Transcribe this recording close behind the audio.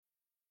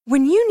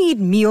When you need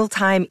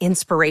mealtime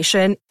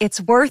inspiration,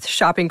 it's worth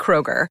shopping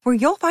Kroger, where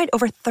you'll find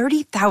over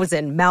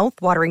 30,000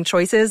 mouth-watering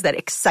choices that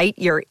excite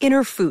your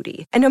inner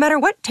foodie. And no matter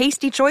what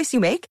tasty choice you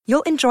make,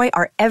 you'll enjoy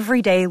our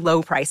everyday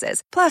low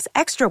prices, plus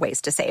extra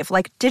ways to save,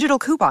 like digital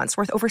coupons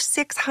worth over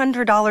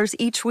 $600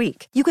 each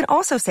week. You can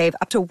also save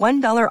up to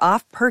 $1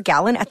 off per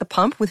gallon at the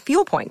pump with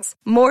fuel points.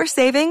 More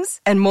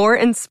savings and more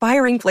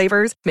inspiring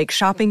flavors make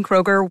shopping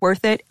Kroger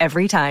worth it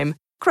every time.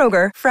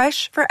 Kroger,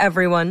 fresh for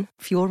everyone.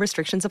 Fuel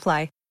restrictions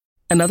apply.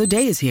 Another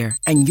day is here,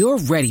 and you're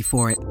ready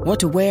for it. What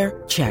to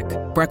wear? Check.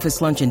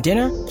 Breakfast, lunch, and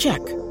dinner? Check.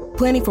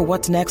 Planning for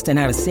what's next and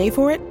how to save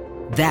for it?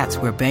 That's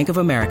where Bank of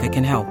America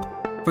can help.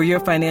 For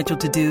your financial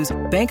to-dos,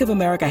 Bank of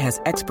America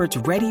has experts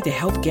ready to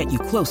help get you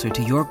closer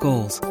to your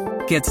goals.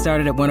 Get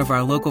started at one of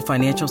our local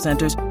financial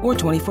centers or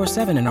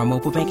 24/7 in our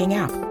mobile banking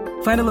app.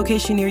 Find a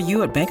location near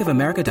you at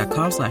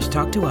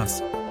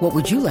bankofamerica.com/talktous. What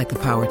would you like the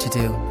power to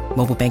do?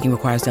 Mobile banking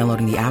requires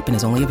downloading the app and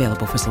is only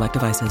available for select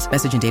devices.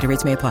 Message and data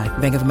rates may apply.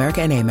 Bank of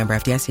America N.A., member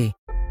FDIC.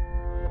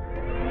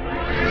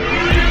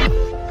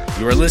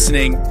 You are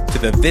listening to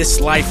the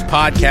This Life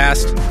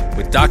podcast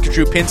with Dr.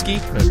 Drew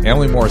Pinsky. And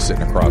Emily Moore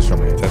sitting across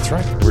from me. That's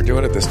right. We're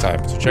doing it this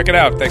time. So check it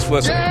out. Thanks for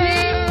listening.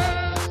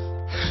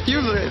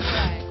 You live.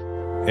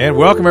 And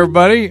welcome,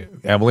 everybody.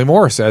 Emily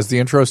Morris, as the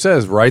intro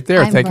says, right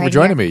there. Thank you for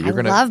joining me. I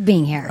love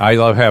being here. I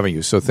love having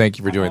you. So thank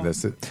you for doing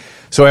this.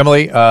 So,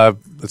 Emily,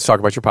 let's talk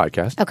about your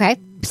podcast. Okay.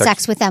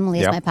 Sex with Emily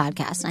is my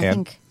podcast. And I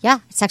think,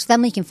 Sex with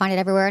Emily, you can find it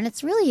everywhere. And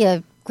it's really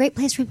a great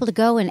place for people to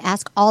go and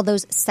ask all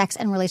those sex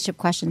and relationship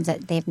questions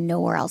that they have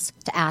nowhere else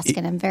to ask.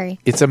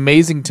 It's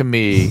amazing to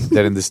me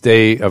that in this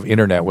day of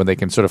internet, when they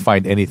can sort of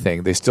find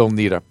anything, they still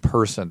need a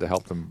person to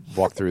help them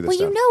walk through this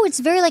stuff. You know, it's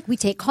very like we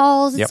take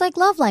calls. It's like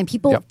Loveline.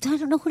 People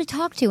don't know who to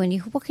talk to. And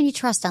what can you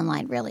trust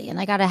online, really? And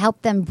I got to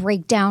help them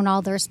break down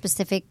all their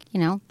specific,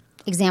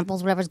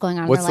 examples, whatever's going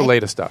on in their life. What's the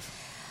latest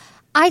stuff?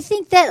 I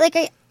think that,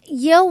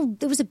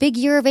 there was a big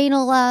year of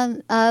anal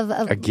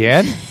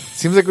Again?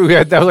 Seems like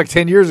that was like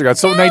 10 years ago.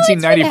 It's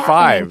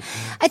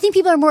 1995. I think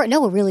people are more –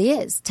 no, it really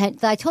is.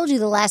 I told you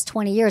the last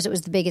 20 years it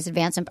was the biggest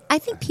advancement. I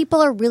think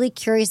people are really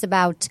curious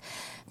about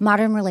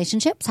modern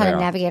relationships, how to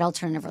navigate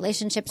alternative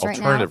relationships right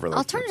now.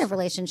 Alternative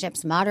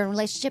relationships, modern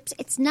relationships.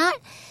 It's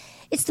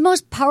the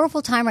most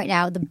powerful time right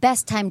now, the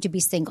best time to be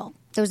single.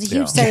 There was a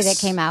huge study that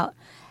came out.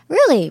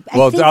 Really?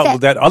 Well,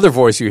 that other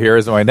voice you hear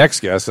is my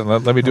next guest, and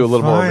let me do a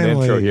little more of an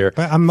intro here.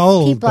 But I'm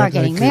old. People are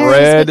getting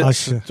married. Fred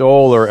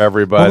Stoller,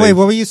 everybody. Wait,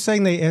 what were you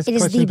saying? They asked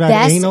questions about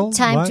anal? It is the best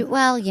time to.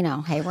 Well,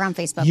 hey, we're on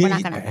Facebook. We're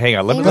not going to. Hang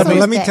on.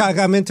 Let me talk.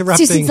 I'm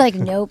interrupting. Susan's like,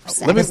 nope.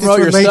 Let me throw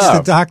your stuff. This relates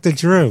to Dr.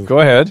 Drew. Go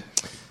ahead.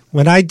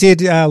 When I did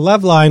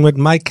Loveline with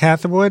Mike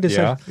Catherwood,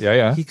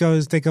 he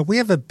goes, we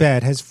have a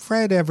bet. Has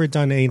Fred ever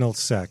done anal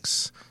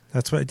sex?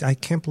 That's what I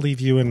can't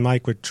believe you and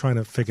Mike were trying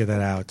to figure that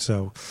out.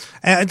 So,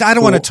 and I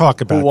don't want to talk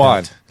about who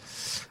won?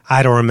 That.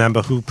 I don't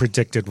remember who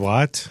predicted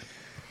what.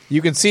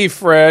 You can see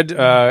Fred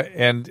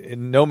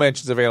and no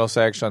mentions of anal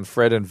sex on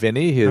Fred and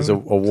Vinny, his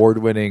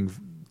award-winning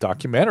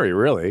documentary,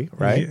 really,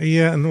 right?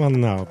 Yeah, well,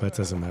 no, but it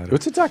doesn't matter.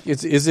 It's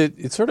a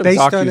it's sort of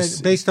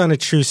based on a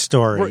true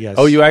story. Yes.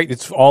 Oh,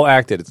 it's all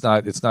acted. It's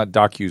not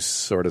docu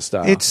sort of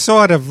stuff. It's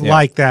sort of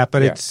like that,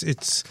 but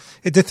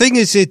the thing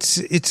is,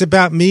 it's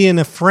about me and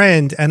a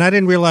friend, and I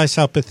didn't realize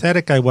how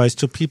pathetic I was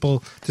till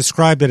people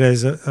described it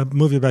as a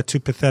movie about two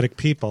pathetic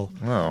people.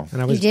 Oh,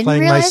 and I was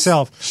playing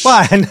myself.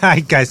 Well, and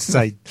I guess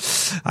I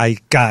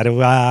got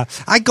to.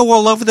 I go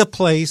all over the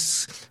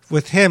place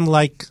with him,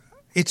 like.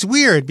 It's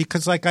weird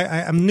because,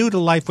 I'm new to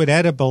life with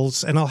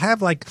edibles, and I'll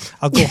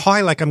go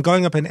high, like I'm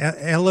going up an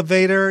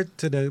elevator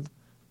to the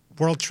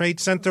World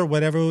Trade Center,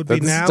 whatever it would be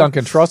now. This is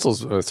Duncan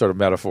Trussell's sort of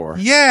metaphor.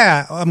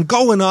 Yeah, I'm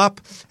going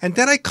up, and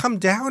then I come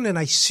down, and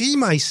I see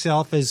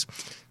myself as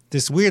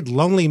this weird,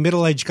 lonely,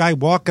 middle-aged guy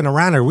walking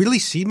around. I really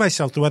see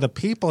myself through other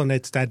people, and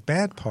it's that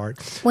bad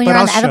part. When you're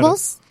on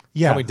edibles?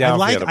 Yeah, coming down.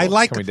 I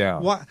like coming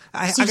down. So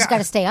you just got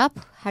to stay up.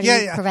 How do you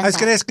prevent that? I was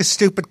going to ask a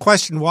stupid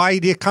question. Why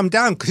do you come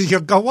down? Because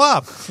you'll go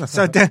up.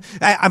 So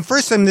I'm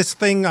first in this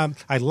thing.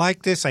 I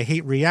like this. I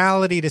hate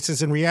reality. This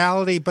isn't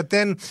reality. But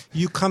then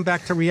you come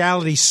back to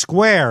reality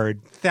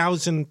squared,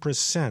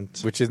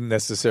 1,000%. Which isn't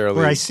necessarily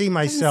where I see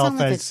myself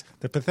as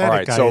the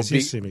pathetic guy. So as you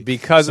see me.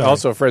 Because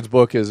also Fred's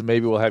book is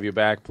Maybe We'll Have You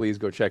Back. Please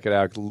go check it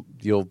out.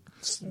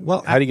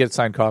 How do you get a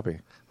signed copy?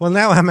 Well,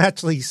 now I'm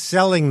actually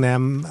selling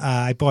them.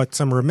 I bought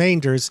some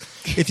remainders.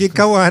 If you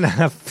go on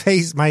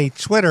my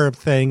Twitter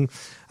thing,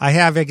 I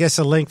have, I guess,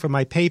 a link for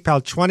my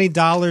PayPal.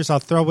 $20. I'll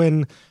throw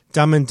in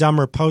Dumb and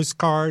Dumber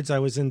postcards. I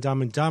was in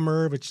Dumb and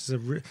Dumber, which is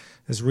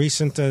as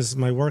recent as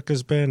my work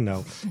has been.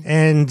 No.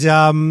 And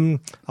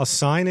I'll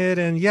sign it.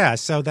 And,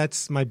 so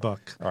that's my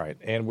book. All right.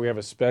 And we have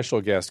a special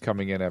guest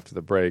coming in after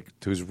the break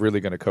who's really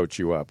going to coach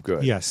you up.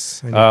 Good.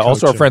 Yes.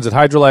 Also, our friends at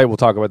Hydrolite. We'll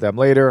talk about them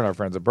later. And our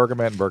friends at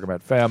Bergamet and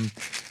Bergamet Femme.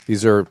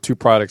 These are two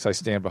products I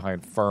stand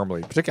behind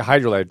firmly.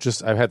 Particularly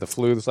Hydrolite. I've had the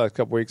flu this last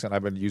couple weeks, and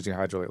I've been using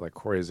Hydrolite like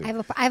crazy. I have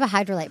a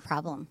Hydrolite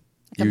problem.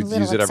 You I'm a little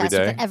use it every obsessed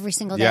day? with it every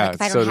single day. Yeah,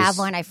 if I don't have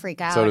one, I freak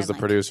out. So does the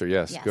producer.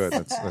 Yes. Good.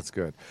 That's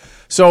good.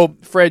 So,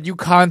 Fred, you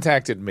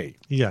contacted me.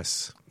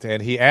 Yes.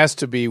 And he asked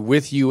to be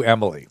with you,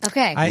 Emily.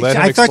 Okay.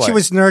 I thought she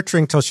was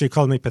nurturing till she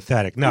called me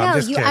pathetic. No, I'm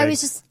just kidding. I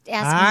was just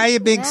asking.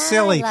 I'm being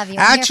silly. I love you.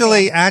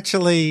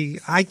 Actually,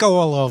 I go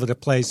all over the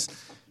place.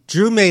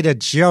 Drew made a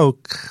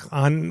joke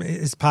on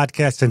his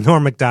podcast, and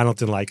Norm Macdonald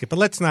didn't like it. But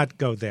let's not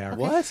go there.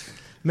 What?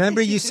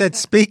 Remember you said,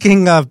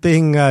 speaking of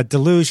being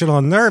delusional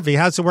and nervy,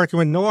 how's it working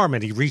with Norm?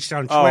 And he reached out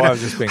on Twitter. I was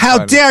just being How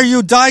funny. dare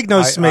you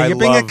diagnose me? You're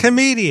being a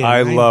comedian.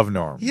 I love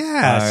Norm.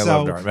 Yeah. I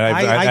love Norm.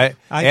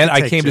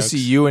 I came to see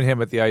you and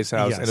him at the Ice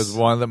House, and it was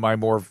one of my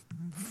more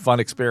fun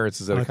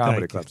experiences at a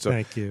comedy club. So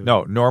thank you.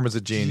 No, Norm is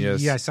a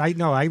genius. Yes, I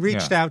know. I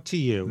reached out to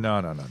you. No.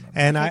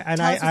 And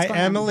I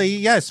Emily,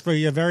 yes, for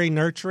your very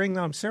nurturing.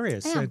 No, I'm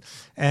serious. Yeah.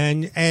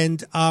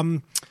 And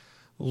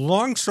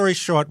long story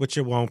short, which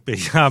it won't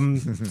be.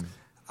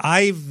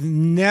 I've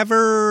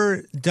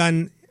never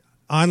done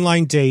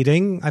online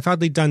dating. I've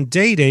hardly done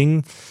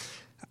dating,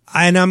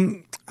 and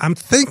I'm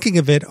thinking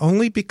of it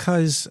only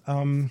because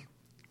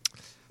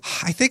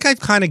I think I've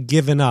kind of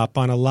given up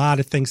on a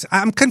lot of things.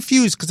 I'm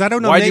confused because I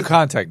don't know. Why'd you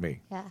contact me?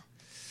 Yeah.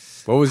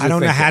 What was your I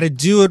don't know thinking? how to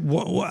do it.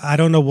 I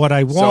don't know what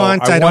I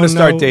want. So I want to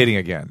start dating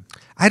again.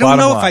 I don't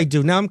know if line. I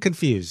do. Now I'm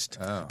confused.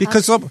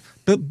 Because,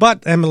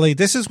 but Emily,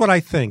 this is what I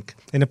think.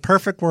 In a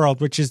perfect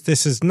world, which is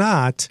this is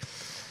not,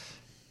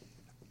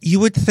 you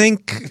would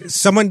think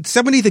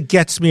somebody that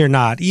gets me or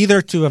not,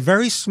 either to a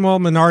very small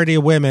minority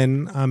of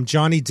women,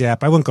 Johnny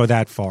Depp, I wouldn't go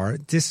that far,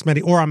 this many,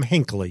 or I'm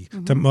Hinckley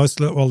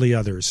to all the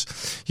others,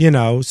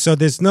 so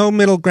there's no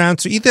middle ground.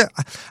 So either,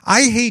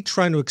 I hate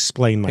trying to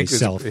explain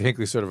myself.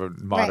 Hinckley's sort of a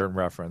modern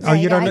reference. Oh,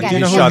 you don't know? Do you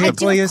know who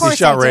Hinckley is? He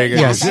shot Reagan.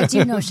 Yes, I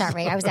do know shot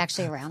Reagan. I was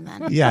actually around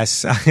then.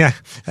 Yes,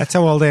 that's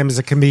how old I am as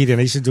a comedian.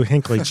 I used to do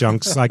Hinckley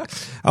jokes like,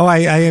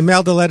 I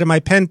mailed a letter to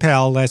my pen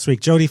pal last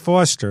week, Jodie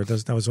Foster.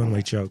 That was one of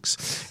my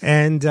jokes.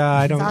 And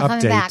I don't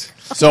update.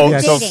 So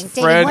dating,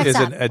 Fred is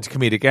what's a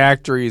comedic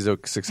actor. He's a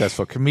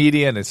successful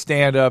comedian and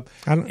stand-up,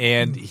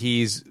 and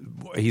he's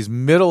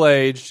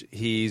middle-aged.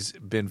 He's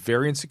been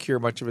very insecure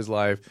much of his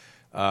life.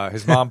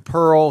 His mom,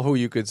 Pearl, who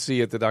you could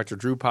see at the Dr.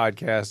 Drew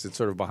podcast, it's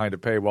sort of behind a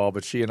paywall,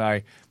 but she and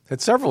I had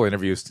several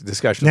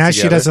discussions now together.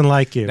 She doesn't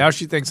like you. Now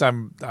she thinks I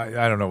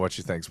don't know what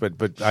she thinks,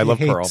 but I love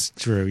Pearl.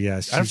 Drew,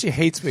 yes. I don't know if she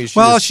hates me.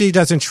 She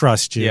doesn't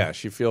trust you. Yeah,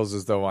 she feels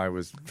as though I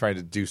was trying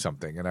to do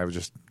something, and I was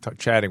just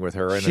chatting with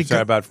her, and it's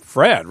about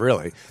Fred,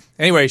 really.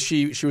 Anyway,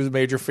 she was a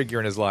major figure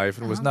in his life,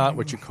 and was not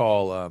what you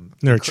call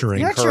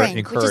nurturing.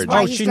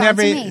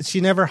 Encouraging. She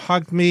never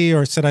hugged me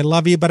or said I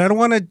love you, but I don't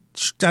want to.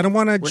 We're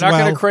not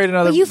going to create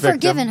another. But you've victim.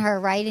 forgiven her,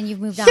 right? And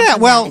you've moved on. Yeah,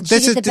 from well,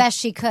 that. She did the best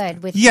she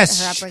could with her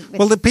upbringing.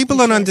 Well, the people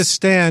don't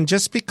understand.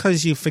 Just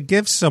because you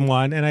forgive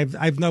someone, and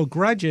I've no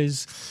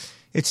grudges,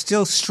 it's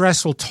still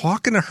stressful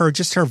talking to her.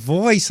 Just her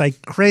voice, I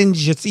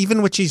cringe. It's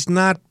even when she's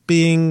not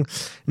being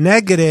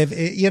negative.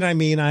 You know what I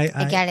mean? I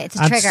get it. It's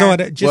a trigger.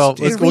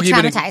 We'll give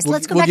an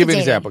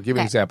example. Give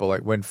an example.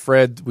 Like when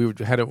Fred, we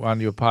had it on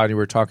your pod, and we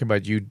were talking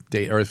about you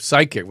date or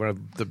psychic. One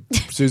of the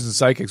Susan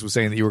psychics was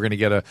saying that you were going to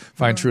get a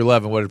find true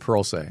love. And what did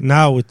Pearl say?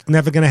 No, it's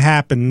never going to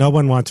happen. No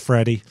one wants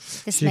Freddie.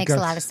 This makes a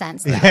lot of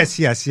sense. Though.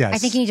 Yes. I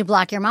think you need to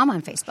block your mom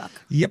on Facebook.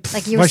 Yep.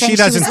 Like you were saying, she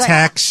doesn't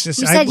text. You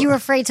said you were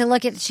afraid to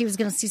look at. She was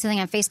going to see something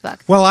on Facebook.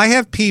 Well, I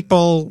have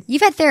people.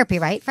 You've had therapy,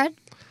 right, Fred?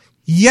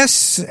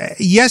 Yes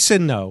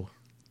and no.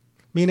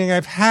 Meaning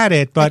I've had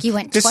it, but you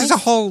went this twice? is a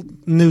whole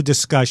new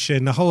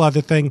discussion, a whole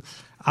other thing.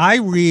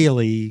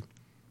 We've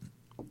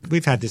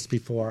had this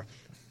before.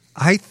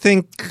 I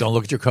think. Don't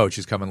look at your coach.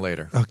 He's coming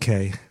later.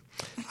 Okay.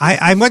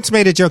 I once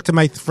made a joke to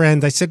my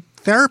friend. I said,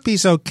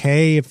 therapy's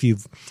okay if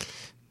you've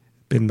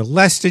been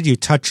molested, you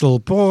touch little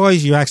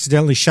boys, you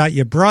accidentally shot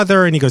your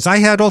brother, and he goes, I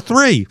had all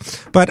three.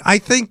 But I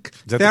think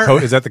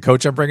is that the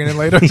coach I'm bringing in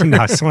later?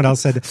 No, someone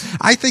else said it.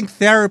 I think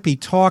therapy,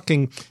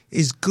 talking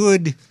is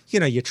good.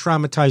 You're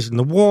traumatized in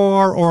the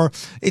war, or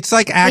it's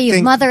like acting. You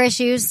have mother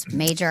issues,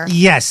 major.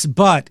 Yes,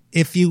 but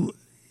if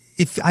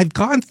I've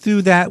gone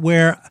through that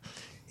where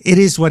it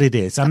is what it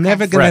is. I'm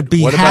never going to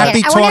be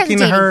happy talking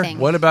to her.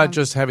 What about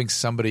just having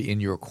somebody in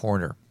your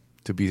corner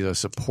to be a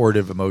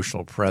supportive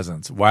emotional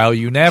presence while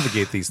you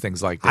navigate these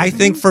things like that? I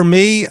think for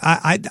me,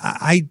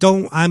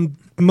 I'm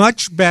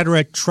much better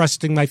at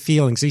trusting my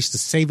feelings. I used to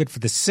save it for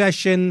the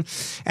session,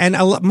 and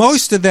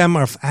most of them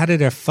are out of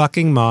their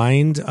fucking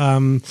mind.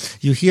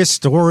 You hear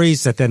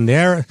stories that then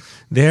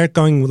they're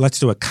going, let's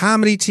do a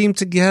comedy team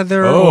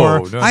together.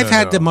 I've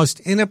had the most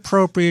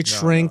inappropriate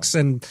shrinks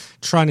and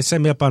trying to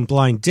set me up on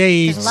blind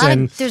dates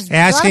and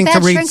asking to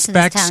read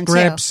spec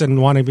scripts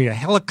and want to be a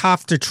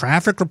helicopter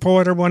traffic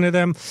reporter, one of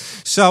them.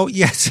 So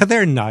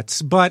they're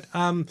nuts. But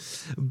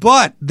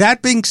that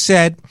being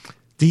said,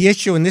 the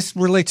issue, and this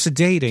relates to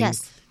dating,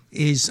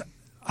 is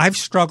I've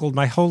struggled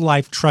my whole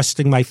life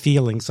trusting my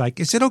feelings. Like,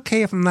 is it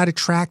okay if I'm not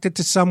attracted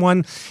to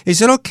someone?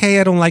 Is it okay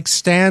I don't like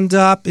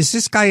stand-up? Is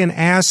this guy an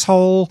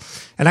asshole?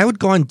 And I would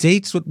go on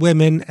dates with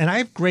women, and I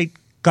have great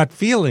gut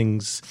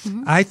feelings.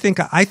 Mm-hmm. I think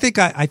I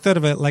thought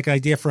of it like an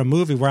idea for a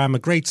movie where I'm a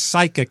great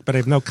psychic, but I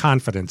have no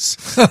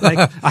confidence.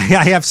 Like I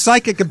have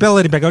psychic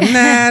ability, but I go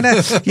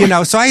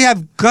nah. So I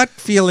have gut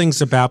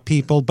feelings about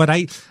people, but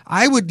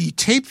I would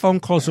tape phone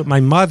calls with my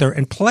mother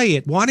and play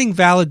it, wanting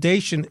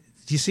validation.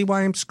 Do you see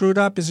why I'm screwed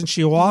up? Isn't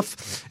she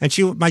off?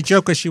 And my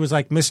joke was she was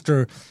like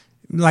Mr.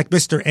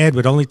 Ed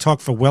would only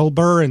talk for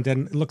Wilbur, and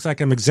then it looks like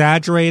I'm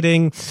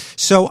exaggerating.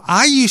 So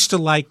I used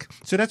to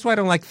so that's why I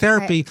don't like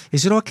therapy. Right.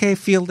 Is it okay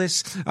to feel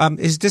this?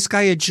 Is this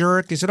guy a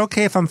jerk? Is it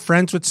okay if I'm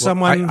friends with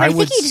someone? I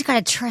think you just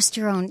got to trust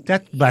your own.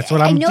 That's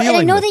what I'm dealing with.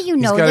 I know that you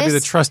know He's got to this. be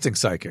the trusting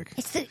psychic.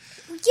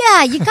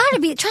 Yeah, you got to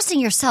be trusting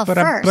yourself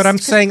first. But I'm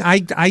saying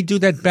I do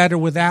that better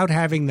without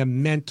having the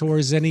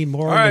mentors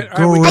anymore. All right,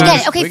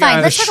 okay,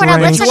 fine. Let's talk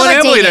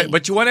about dating.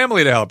 But you want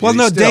Emily to help you. Well,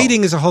 no,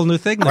 dating is a whole new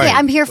thing. Okay,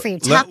 I'm here for you.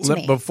 Talk to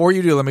me. Before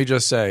you do, let me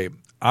just say,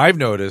 I've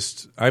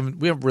noticed,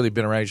 we haven't really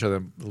been around each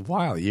other a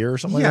while, a year or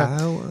something like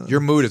that.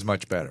 Your mood is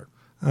much better.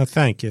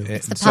 Thank you.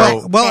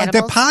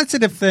 The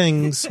positive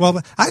things.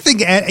 Well, I think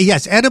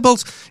yes,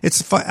 edibles.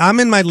 It's fun. I'm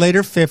in my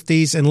later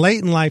 50s, and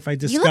late in life, I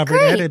discovered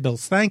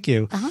edibles. Thank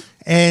you. Uh-huh.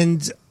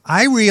 And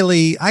I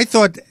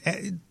thought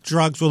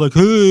drugs were like,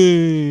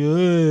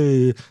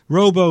 hey,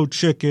 Robo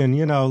Chicken,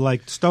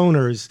 like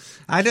stoners.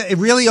 It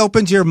really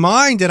opens your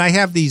mind, and I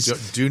have these.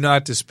 Do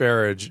not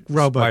disparage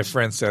my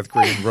friend Seth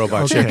Green,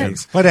 Robot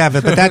Chickens.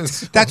 Whatever, but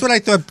that's what I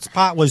thought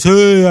pot was.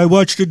 Hey, I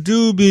watched a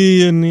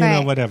doobie,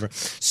 and whatever.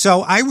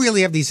 So I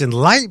really have these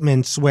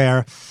enlightenments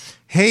where,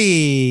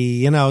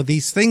 hey,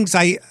 these things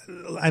I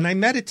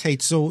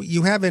meditate. So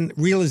you have a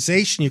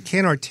realization you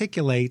can't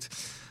articulate.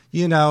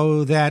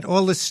 That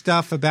all this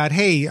stuff about,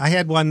 hey, I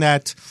had one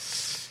that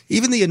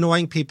even the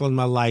annoying people in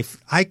my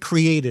life, I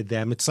created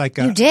them. It's like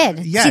you did.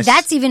 Yes. See,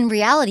 that's even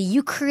reality.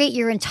 You create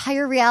your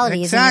entire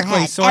reality exactly. in your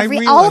head. So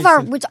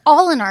it's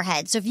all in our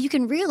head. So if you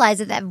can realize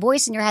that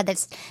voice in your head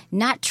that's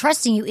not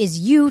trusting you is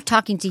you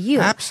talking to you.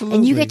 Absolutely.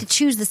 And you get to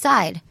choose the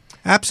side.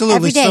 Absolutely.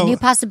 Every day, new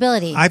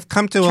possibility. I've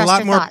come to a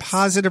lot more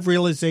positive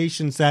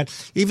realizations that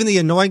even the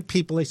annoying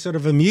people, they sort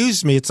of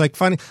amuse me. It's like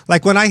funny.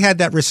 Like when I had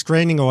that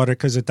restraining order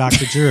because of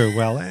Dr. Drew.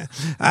 Well,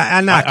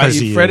 not because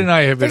of you. Fred and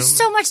I have been. There's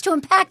so much to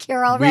unpack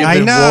here already. I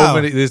know.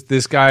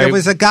 This guy. There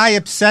was a guy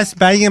obsessed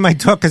banging my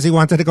door because he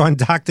wanted to go on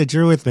Dr.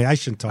 Drew with me. I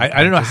shouldn't talk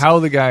I don't know how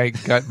the guy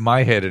got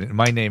my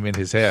name in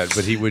his head,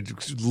 but he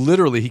would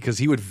literally, because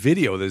he would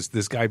video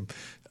this guy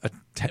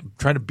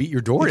trying to beat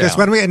your door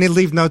down. And he'd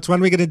leave notes. When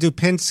are we going to do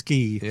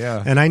Pinsky?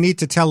 Yeah. And I need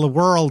to tell the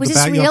world about your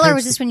Was this real or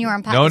was this when you were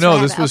on podcast?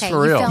 No, this was for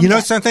real. You know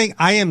something?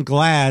 I am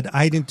glad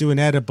I didn't do an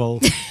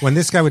edible when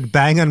this guy would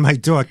bang on my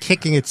door,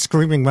 kicking it,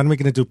 screaming, when are we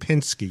going to do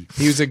Pinsky?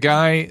 He was a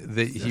guy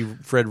that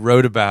Fred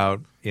wrote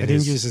about I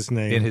didn't use his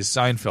name. in his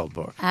Seinfeld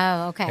book.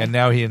 Oh, okay. And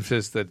now he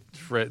insists that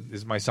Fred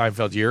is my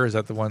Seinfeld year. Is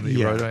that the one that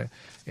you wrote?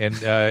 And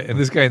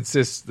this guy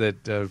insists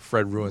that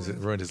Fred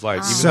ruined his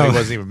life, even though he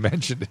wasn't even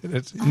mentioned in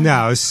it.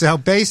 No, so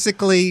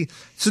basically,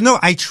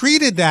 I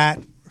treated that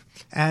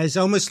as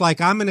almost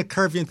like I'm in a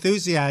Curb Your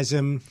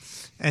Enthusiasm,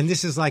 and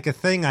this is like a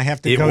thing I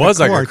have to go to court. It was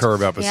like a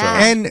Curb episode.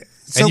 Yeah. And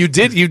you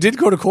did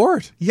go to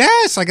court.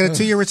 Yes, I got a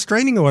 2-year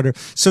restraining order.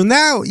 So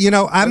now,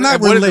 I'm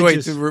not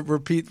religious.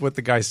 Repeat what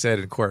the guy said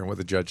in court and what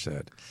the judge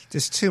said.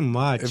 Just too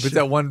much. But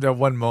that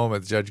one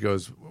moment, the judge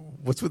goes,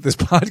 "What's with this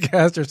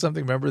podcast?" or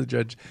something. Remember, the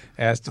judge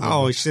asked him.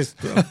 Oh, it's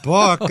just a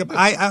book. It's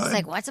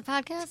like, what's a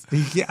podcast?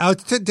 Yeah,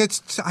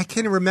 I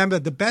can't remember.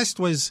 The best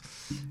was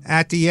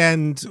at the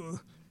end.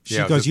 She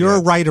goes, "You're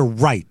a writer,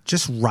 right?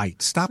 Just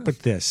write. Stop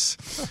with this."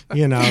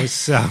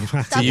 So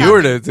to you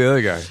or to the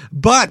other guy.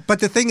 But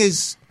the thing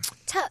is.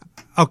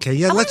 Okay,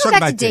 yeah, let's talk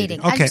about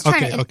dating. Okay.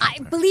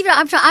 Believe it,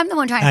 I'm the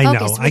one trying to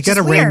focus. I know. I got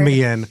to rein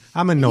me in.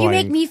 I'm annoying. You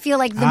make me feel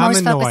like the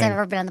most focused I've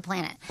ever been on the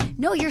planet.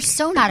 No, you're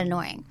so not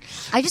annoying.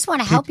 I just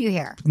want to help you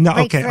here. No,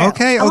 okay.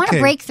 I want to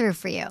break through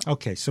for you.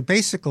 Okay, so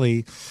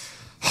basically,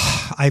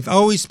 I've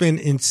always been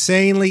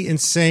insanely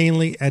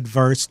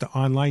adverse to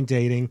online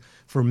dating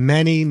for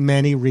many,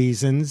 many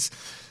reasons.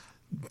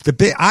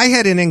 I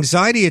had an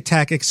anxiety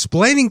attack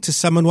explaining to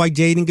someone why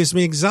dating gives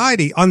me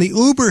anxiety. On the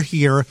Uber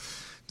here,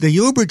 the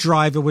Uber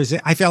driver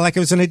I felt like I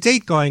was on a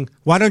date going,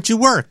 "Why don't you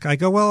work?" I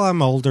go, "Well,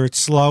 I'm older. It's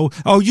slow."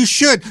 "Oh, you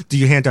should. Do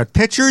you hand out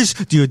pictures?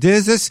 Do you do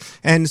this?"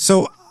 And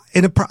so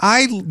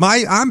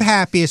I'm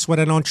happiest when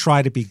I don't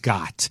try to be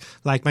got.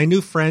 Like my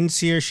new friend's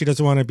here. She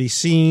doesn't want to be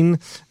seen.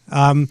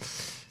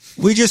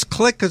 We just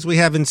click because we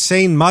have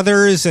insane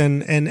mothers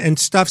and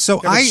stuff. So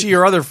she's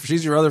your other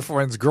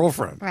friend's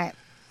girlfriend. Right.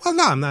 Well,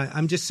 no, I'm not.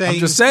 I'm just saying.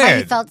 How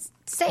you felt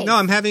safe. No,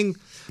 I'm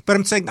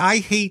saying I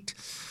hate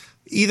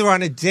either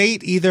on a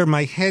date, either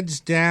my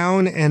head's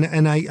down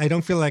and I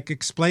don't feel like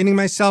explaining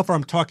myself, or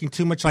I'm talking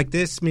too much like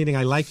this, meaning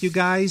I like you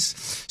guys.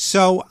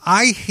 So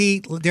I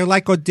hate, they're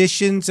like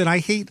auditions, and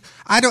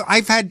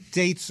I've had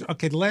dates,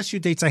 okay, the last few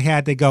dates I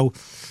had,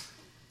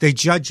 they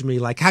judge me,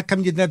 like, how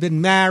come you've never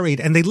been married?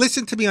 And they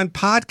listen to me on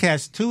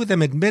podcasts. 2 of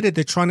them admitted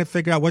they're trying to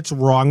figure out what's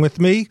wrong with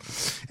me.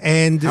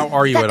 And how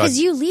are you? Because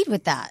you lead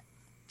with that.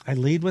 I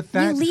lead with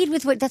that? You lead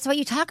with that's what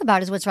you talk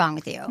about is what's wrong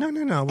with you. No.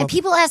 Well, and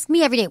people ask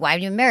me every day, why are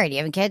you married? You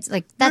having kids?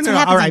 Like, that's what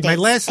happens All right, on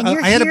dates. And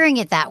you're hearing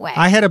it that way.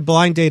 I had a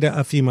blind date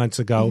a few months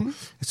ago.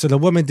 So the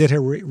woman did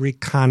her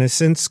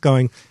reconnaissance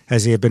going,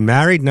 has he been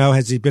married? No.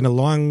 Has he been a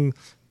long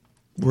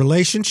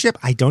relationship?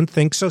 I don't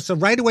think so. So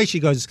right away she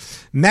goes,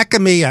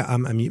 Mekami,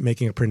 I'm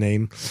making up her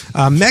name.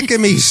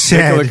 Mekami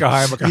said,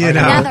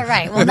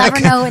 right. We'll never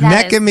know who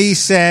that is. Mekami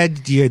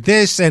said, you're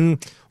this,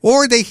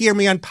 or they hear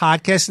me on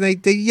podcasts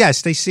and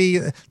they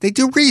see, they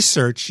do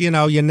research.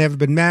 You've never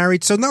been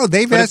married. So no,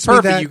 they've asked me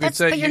that. You could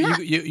say,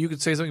 you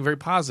could say something very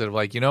positive.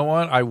 Like, you know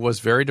what? I was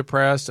very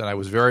depressed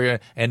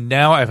and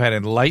now I've had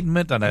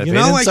enlightenment and I've had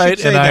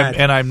insight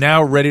and I'm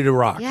now ready to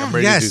rock. Yeah. I'm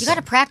ready to do you got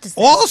to practice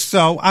this.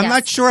 Also, I'm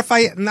not sure if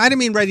I didn't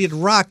mean ready to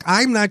rock.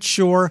 I'm not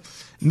sure.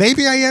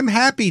 Maybe I am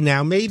happy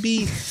now.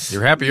 Maybe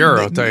you're happier.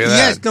 I'll tell you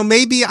that. Yes. No.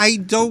 Maybe I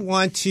don't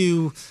want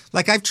to.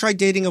 Like, I've tried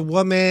dating a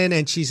woman,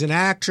 and she's an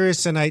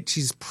actress, and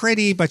she's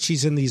pretty, but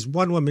she's in these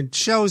one-woman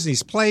shows,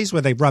 these plays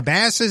where they rub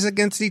asses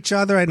against each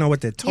other. I know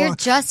what they're talking. You're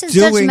just as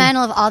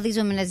judgmental of all these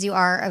women as you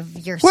are of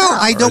yourself. Well,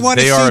 I don't want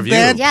to see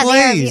bad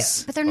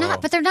plays. But they're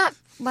not. But they're not.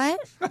 What?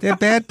 They're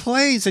bad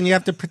plays, and you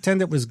have to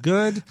pretend it was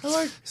good.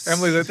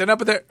 Emily, they're not,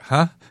 but they're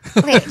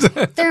Wait,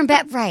 they're in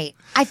bed, right?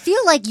 I feel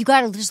like you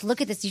got to just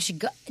look at this. You should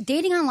go.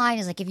 Dating online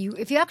is like if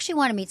you actually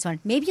want to meet someone,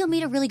 maybe you'll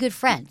meet a really good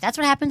friend. That's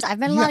what happens. I've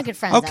met a lot of good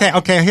friends.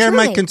 Okay. Here are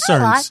my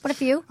concerns. Not a lot, but a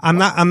few. I'm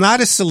not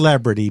a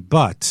celebrity,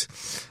 but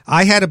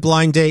I had a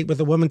blind date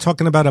with a woman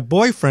talking about a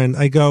boyfriend.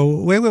 I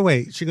go,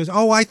 wait. She goes,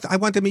 I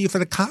want to meet you for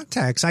the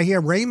contacts. I hear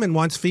Raymond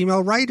wants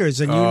female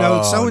writers, and you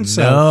know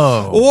so-and-so.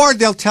 No. Or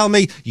they'll tell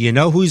me,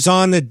 who's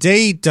on the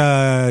date?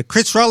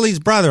 Chris Rowley's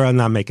brother. I'm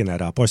not making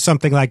that up. Or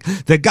something like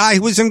the guy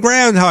who was in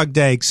Groundhog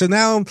Day. So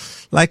now,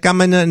 like,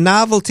 I'm in a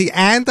novelty,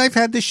 and I've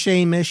had the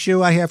shame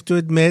issue, I have to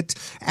admit,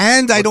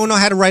 and I don't know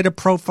how to write a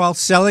profile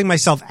selling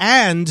myself,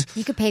 and...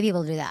 You could pay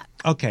people to do that.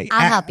 Okay.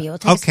 I'll help you. It'll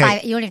take us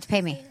 5. You don't have to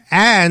pay me.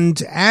 And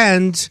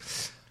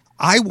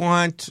I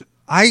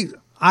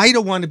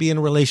don't want to be in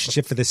a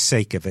relationship for the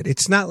sake of it.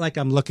 It's not like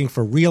I'm looking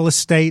for real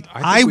estate.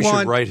 I think we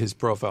should write his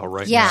profile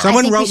right now.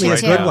 Someone wrote me a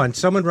good one.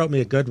 Someone wrote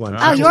me a good one.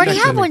 Oh, you already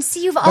have one.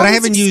 See, but I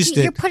haven't used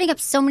it. You're putting up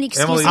so many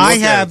excuses. Emily, I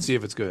have. See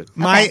if it's good.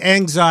 My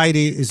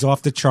anxiety is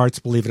off the charts,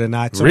 believe it or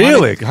not. So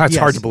really? It's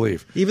hard to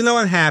believe. Even though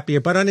I'm happier,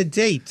 but on a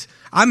date,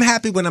 I'm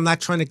happy when I'm not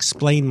trying to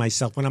explain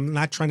myself, when I'm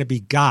not trying to be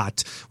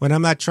got, when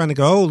I'm not trying to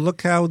go,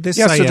 look how this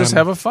I am. Yeah, so just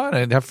have fun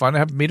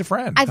and meet a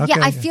friend.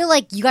 I feel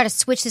like you got to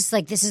switch this.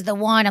 Like, this is the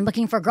one. I'm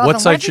looking for a girlfriend.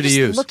 What site should he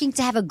use? Looking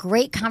to have a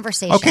great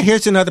conversation. Okay,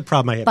 here's another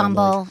problem I have.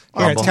 Bumble.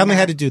 Tell me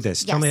how to do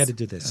this. Yes. Tell me how to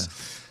do this.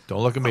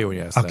 Don't look at me when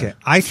you ask that. Okay,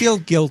 I feel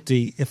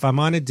guilty if I'm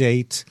on a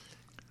date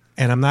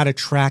and I'm not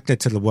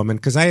attracted to the woman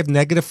because I have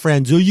negative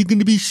friends. Oh, you're going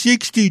to be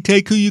 60.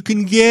 Take who you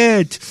can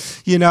get.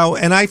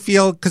 And I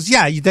feel, because,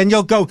 then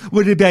you'll go,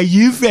 what about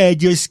you,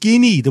 Fred? You're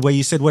skinny. The way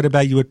you said, what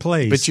about you at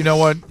plays? But you know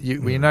what?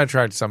 When you're not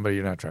attracted to somebody,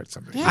 you're not attracted to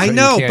somebody. Yeah. I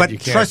know, but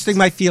trusting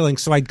my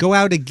feelings. So I'd go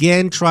out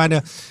again trying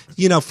to,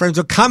 friends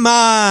will come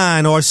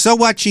on. Or so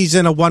what? She's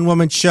in a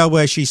one-woman show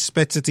where she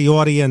spits at the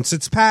audience.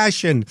 It's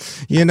passion.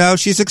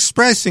 She's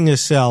expressing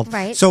herself.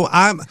 Right. So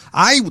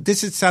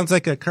sounds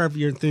like a Curb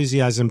Your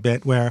Enthusiasm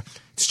bit where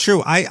it's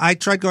true. I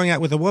tried going out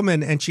with a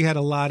woman and she had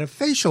a lot of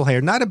facial hair,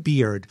 not a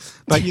beard,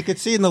 but you could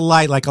see in the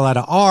light like a lot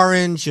of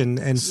orange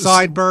and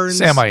sideburns.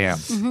 Sam, I am.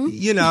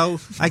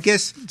 I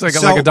guess it's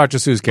like a Dr.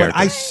 Seuss character.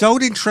 But I so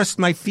didn't trust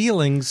my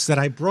feelings that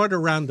I brought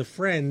around the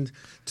friend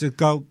to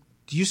go,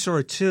 you saw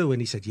it too?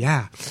 And he said,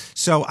 yeah.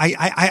 So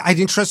I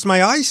didn't trust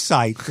my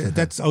eyesight.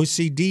 That's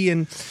OCD.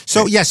 And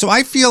so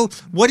I feel,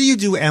 what do you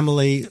do,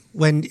 Emily,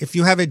 if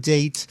you have a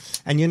date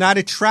and you're not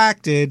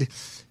attracted?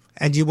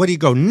 And what do you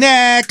go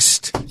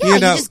next? Yeah, you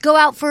just go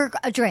out for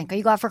a drink or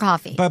you go out for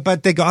coffee.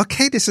 But they go,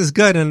 okay, this is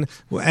good, and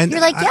you're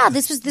like,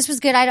 this was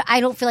good. I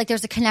don't feel like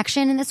there's a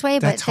connection in this way.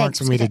 That's but hard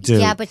for me to do.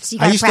 Yeah, but you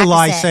I used to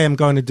lie, it. say I'm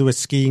going to do a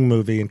skiing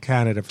movie in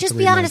Canada. Just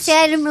be honest,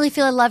 say I didn't really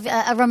feel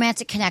a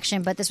romantic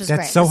connection, but this was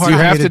That's great. So hard. Do you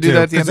for have me to do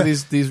that at the end of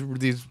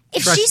these?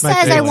 If she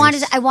says I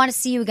want to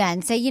see you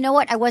again, say, you know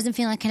what, I wasn't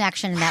feeling a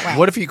connection in that way.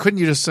 What if couldn't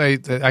you just say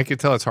that? I could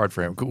tell it's hard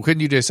for him. Couldn't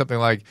you do something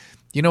like,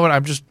 you know what?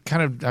 I'm just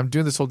I'm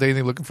doing this whole day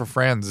thing looking for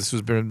friends. This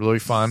has been really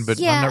fun, but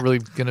I'm not really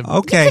going to.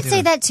 Okay. You could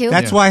say that too.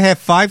 That's why I have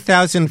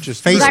 5,000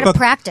 Facebook you gotta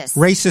practice.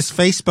 Racist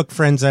Facebook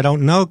friends I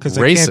don't know because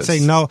I can't say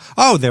no.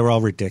 Oh, they're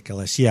all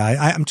ridiculous. Yeah,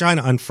 I'm trying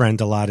to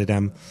unfriend a lot of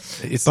them.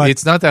 It's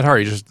not that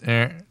hard. You just.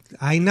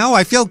 I know.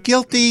 I feel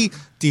guilty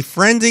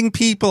defriending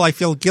people. I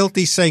feel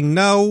guilty saying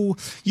no.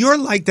 You're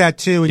like that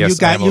too, and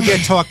yes, you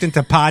get talked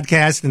into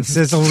podcasts and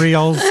sizzle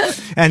reels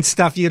and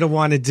stuff you don't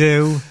want to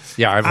do.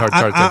 Yeah, I've heard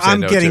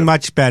I'm getting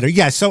much better.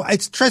 Yeah, so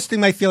it's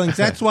trusting my feelings.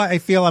 That's why I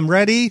feel I'm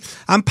ready.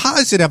 I'm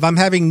positive. I'm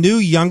having new,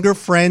 younger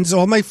friends.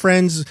 All my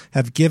friends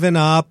have given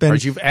up.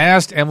 And you've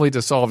asked Emily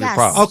to solve your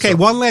problem. Okay,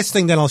 one last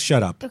thing, then I'll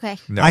shut up. Okay.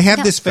 No. I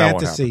have this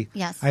fantasy.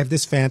 Yes. I have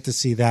this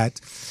fantasy that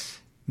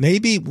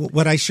maybe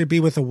what I should be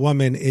with a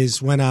woman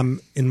is when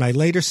I'm in my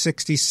later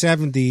 60s,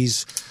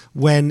 70s,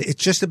 when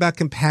it's just about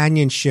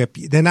companionship.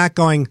 They're not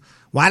going,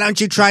 Why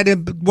don't you try to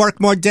work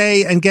more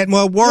day and get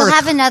more work? You'll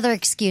have another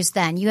excuse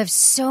then. You have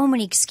so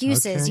many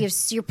excuses. Okay.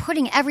 You're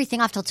putting everything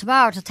off till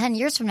tomorrow, till 10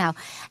 years from now,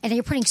 and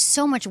you're putting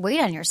so much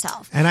weight on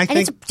yourself. And I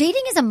think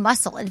dating is a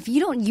muscle, and if you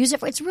don't use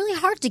it, it's really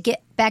hard to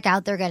get back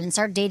out there again and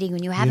start dating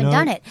when you haven't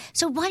done it.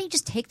 So why don't you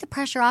just take the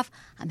pressure off?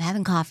 I'm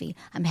having coffee.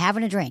 I'm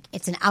having a drink.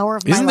 It's an hour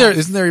of my life.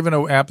 Isn't there even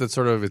an app that's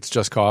sort of it's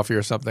just coffee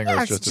or something, Yeah,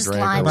 or it's just a drink?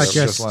 lunch. About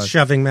just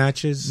shoving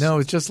matches? No,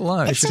 it's just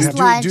lunch. It's just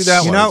lunch. Do that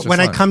one. You know, It's just when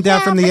I lunch. come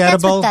down from the but that's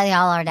edible, what they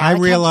all are now. I They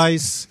can't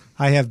realize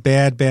I have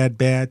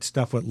bad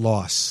stuff with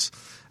loss.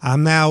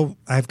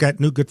 I've got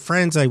new good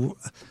friends. I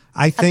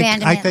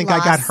think I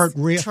got loss, hurt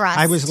real. trust.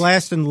 I was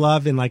last in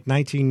love in like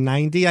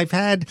 1990. I've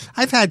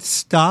had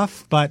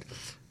stuff, but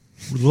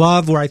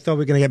love where I thought we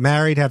were going to get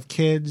married, have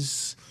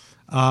kids.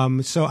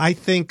 So I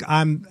think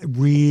I'm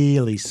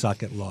really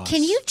suck at loss.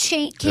 Can you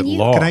change? Can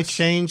I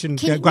change and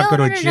go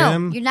to a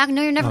gym? No. You're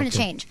never going to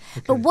change.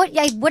 Okay. But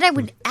what I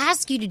would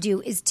ask you to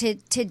do is to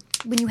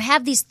when you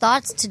have these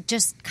thoughts to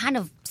just kind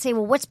of say,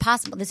 well, what's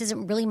possible? This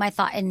isn't really my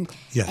thought, and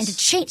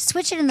to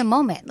switch it in the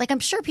moment. Like I'm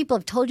sure people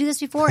have told you this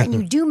before, and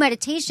you do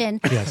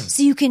meditation,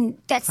 so you can.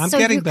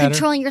 You're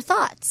controlling your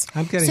thoughts.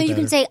 I'm getting so you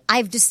better. can say,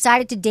 I've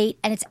decided to date,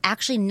 and it's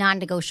actually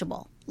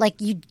non-negotiable. Like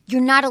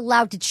you're not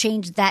allowed to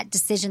change that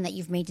decision that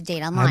you've made to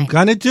date online. I'm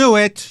gonna do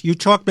it. You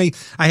talk me.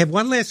 I have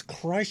one last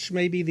crush.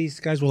 Maybe these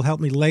guys will help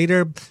me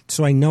later,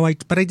 so I know.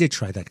 But I did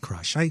try that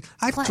crush.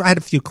 I've tried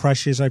a few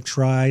crushes. I've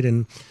tried,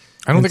 and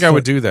I don't think I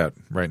would do that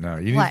right now.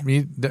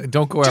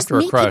 Don't go just after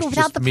a crush. People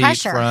without just the meet,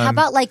 pressure. friend, how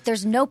about like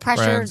there's no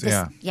pressure? friends,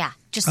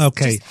 Just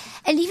okay.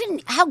 And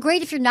even how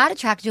great if you're not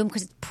attracted to him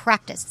because it's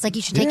practice. It's like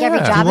you should take every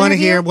Yeah. job. You want to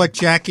interview. hear what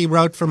Jackie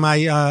wrote for my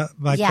Yes.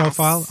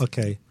 profile?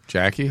 Okay.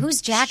 Jackie?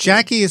 Who's Jackie?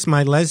 Jackie is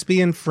my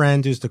lesbian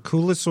friend who's the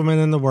coolest woman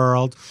in the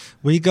world.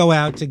 We go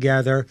out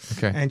together,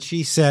 and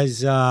she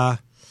says,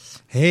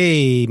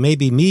 hey,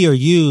 maybe me or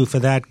you for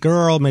that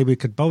girl. Maybe we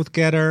could both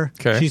get her.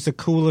 Okay. She's the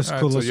coolest So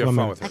you have woman.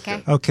 fun with her.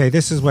 Okay. Okay,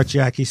 this is what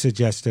Jackie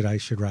suggested I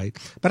should write.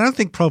 But I don't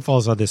think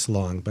profiles are this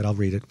long, but I'll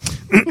read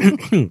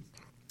it.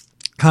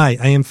 Hi,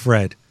 I am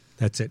Fred.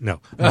 That's it. No.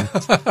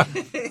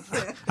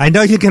 I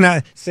know you're going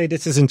to say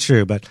this isn't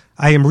true, but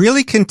I am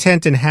really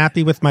content and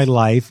happy with my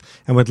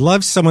life and would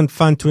love someone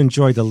fun to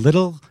enjoy the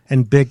little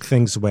and big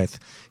things with.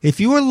 If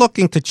you are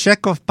looking to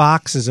check off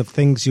boxes of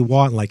things you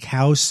want, like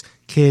house,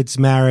 kids,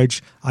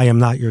 marriage, I am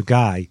not your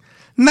guy.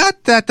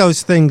 Not that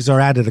those things are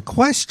out of the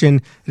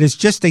question. It is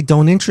just they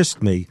don't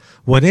interest me.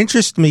 What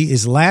interests me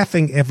is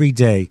laughing every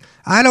day.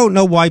 I don't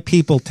know why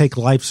people take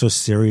life so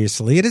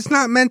seriously. It is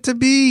not meant to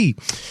be.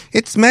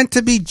 It's meant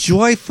to be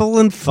joyful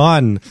and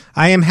fun.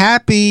 I am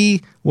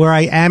happy where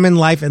I am in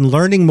life and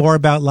learning more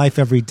about life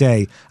every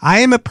day. I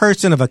am a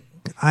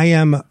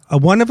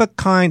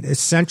one-of-a-kind,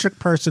 eccentric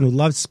person who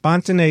loves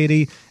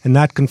spontaneity and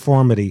not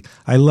conformity.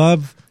 I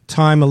love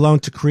time alone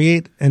to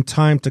create and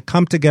time to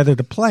come together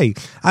to play.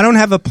 I don't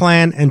have a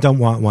plan and don't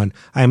want one.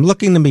 I am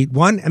looking to meet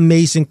one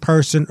amazing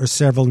person or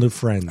several new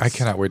friends. I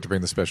cannot wait to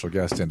bring the special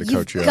guest in to You've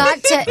coach you.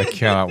 got to- I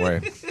cannot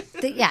wait.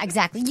 Yeah,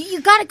 exactly.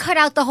 You got to cut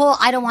out the whole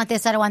I don't want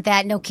this, I don't want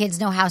that, no kids,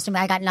 no house,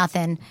 I got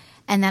nothing,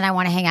 and then I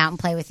want to hang out and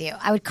play with you.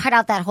 I would cut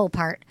out that whole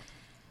part.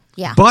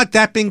 Yeah. But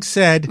that being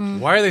said,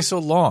 Why are they so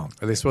long?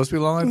 Are they supposed to be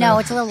long like No,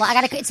 that? it's a little.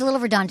 It's a little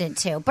redundant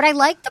too. But I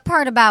like the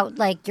part about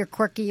like you're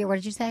quirky or what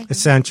did you say?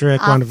 eccentric,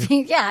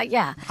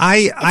 Yeah.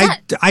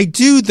 I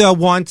do though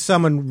want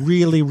someone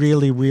really,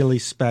 really, really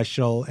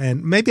special,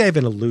 and maybe I have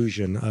an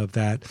illusion of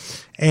that,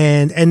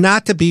 and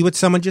not to be with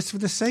someone just for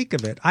the sake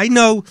of it. I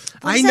know.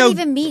 What does that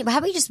even mean? How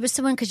about you just with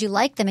someone because you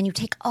like them and you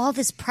take all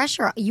this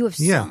pressure? You have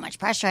so much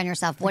pressure on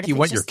yourself. What if You it's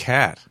want just, your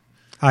cat.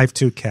 I have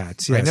two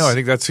cats. Yes. I know. I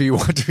think that's who you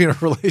want to be in a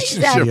relationship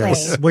Exactly. with.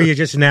 Yes, where you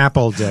just nap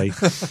all day.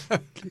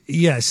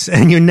 Yes,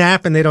 and you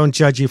nap and they don't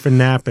judge you for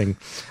napping.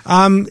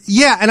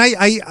 Yeah, and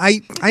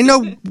I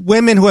know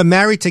women who are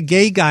married to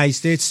gay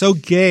guys. They're so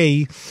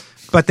gay,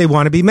 but they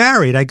want to be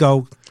married. I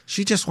go,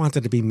 she just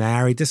wanted to be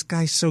married. This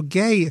guy's so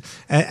gay.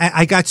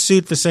 I got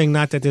sued for saying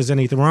not that there's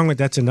anything wrong with it.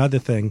 That's another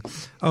thing.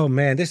 Oh,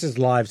 man, this is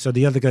live. So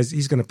the other guy's,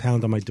 he's going to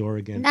pound on my door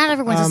again. Not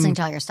everyone's listening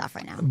to all your stuff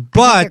right now.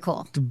 But you're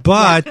cool.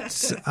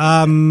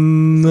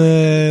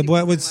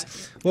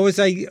 What was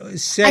I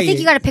saying? I think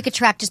you got to pick a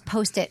track. Just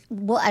post it.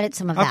 We'll edit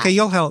some of that. Okay,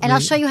 you'll help and me.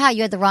 I'll show you how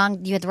you had the wrong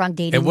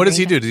dating. And what does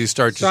he do? range. Does he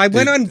start? So I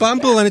went on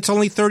Bumble, and it's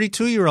only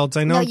 32-year-olds.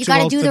 I know. No, I'm you too got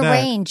to old do for the that.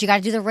 range. You got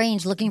to do the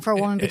range. Looking for a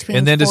woman between.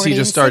 And then does 40 he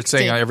just and start 60.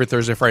 saying every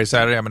Thursday, Friday,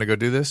 Saturday, I'm going to go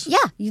do this? Yeah,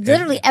 you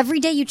literally every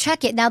day you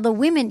check it. Now the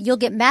women, you'll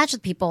get matched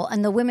with people,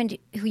 and the women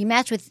who you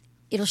match with,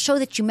 it'll show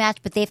that you match,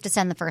 but they have to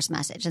send the first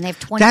message, and they have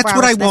 24 That's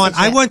what I hours to want.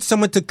 message I you. want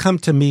someone to come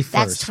to me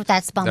first.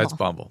 That's Bumble. That's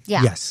Bumble.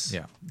 Yeah. Yes.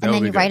 Yeah. And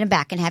then you write them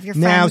back and have your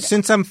friend. Now,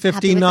 since I'm happy with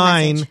the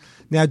 59, message.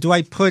 now do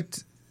I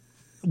put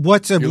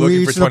what's a You're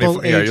looking for reasonable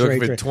 20 age? yeah, you're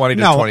looking for range? 20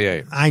 to no,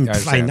 28. I I'm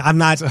understand. fine. I'm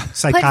not Put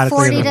psychotically.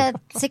 40 to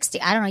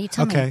 60. I don't know. You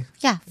tell Okay. me.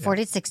 Yeah,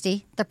 40 to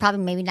 60. They're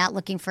probably maybe not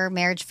looking for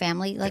marriage,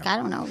 family. Like, I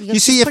don't know. You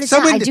see, put if it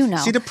down. someone I do know.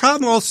 see the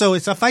problem also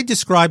is if I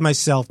describe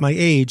myself, my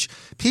age,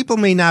 people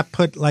may not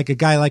put like a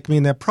guy like me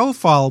in their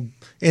profile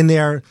in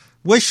their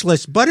wish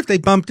list. But if they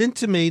bumped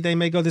into me, they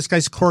may go, this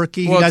guy's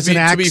quirky. He doesn't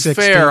act 60. To be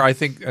fair, I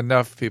think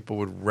enough people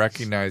would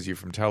recognize you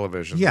from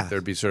television. Yeah.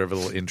 There'd be sort of a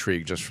little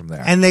intrigue just from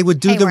that. And they would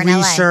do the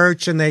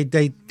research, and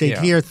they'd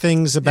hear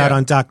things about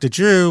on Dr.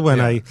 Drew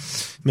when I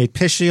made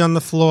pissy on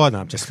the floor. No,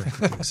 I'm just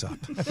making things up.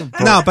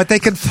 No, but they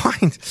can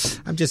find.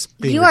 I'm just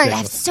being ridiculous.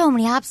 Have so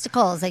many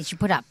obstacles that you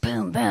put up.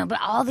 Boom, boom. But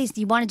all these,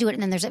 you want to do it,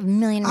 and then there's a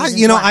million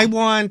reasons why. I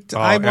want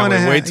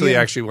to wait till he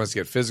actually wants to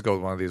get physical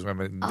with one of these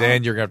women.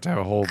 Then you're going to have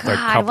a whole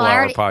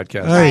couple-hour podcast.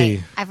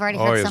 Right. I've already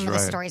heard some of the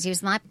stories.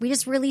 We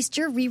just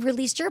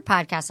re-released your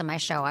podcast on my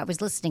show. I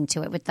was listening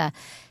to it with the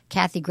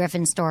Kathy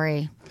Griffin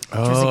story, which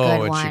was a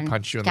good one. She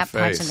punched you in the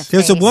face.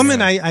 There's a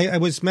woman I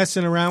was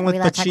messing around with,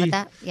 but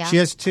she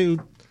has 2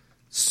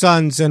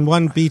 sons, and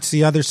one beats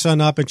the other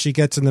son up, and she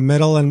gets in the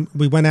middle. And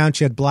we went out, and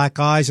she had black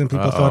eyes, and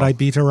people thought I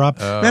beat her up.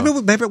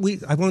 Remember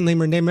I won't name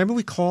her name. Remember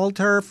we called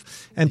her,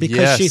 and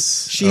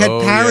because she had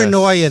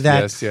paranoia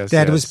that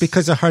it was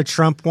because of her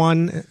Trump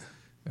one.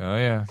 Oh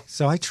yeah.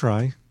 So I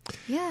try.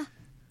 Yeah.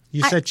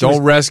 You said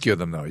don't rescue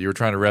them though. You were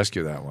trying to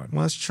rescue that one.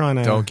 Well, I was trying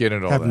to don't get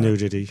into all have that.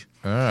 Nudity.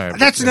 All right.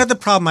 That's another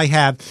problem I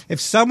have. If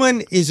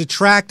someone is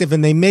attractive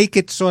and they make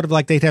it sort of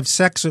like they'd have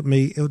sex with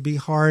me, it would be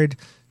hard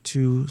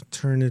to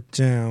turn it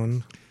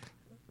down.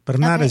 But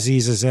I'm not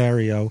Aziz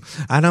Azario.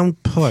 I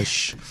don't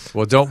push.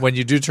 Well, when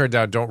you do turn it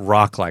down, don't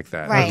rock like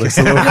that. Right. It looks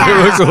a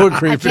little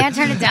creepy. I can't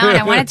turn it down.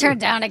 I want to turn it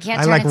down. I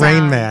can't turn it down. I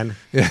like Rain Man.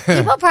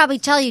 People probably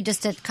tell you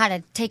just to kind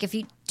of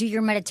do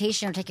your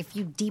meditation or take a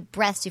few deep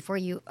breaths before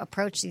you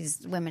approach these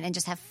women and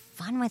just have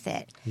fun with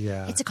it.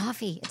 Yeah. It's a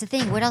coffee. It's a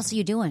thing. What else are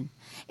you doing?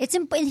 Here's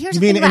you the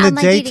mean thing about in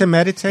the day to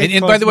meditate?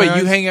 And by the way,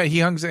 you hang out. He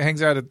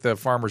hangs out at the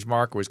farmer's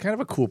market, which is kind of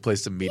a cool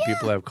place to meet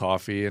people, have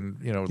coffee,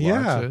 and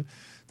lunch.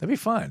 That'd be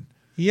fun.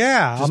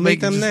 Yeah, I'll meet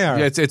them there.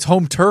 Yeah, it's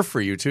home turf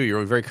for you too.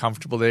 You're very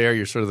comfortable there.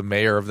 You're sort of the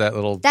mayor of that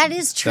little. That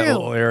is true. That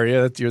little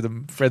area. You're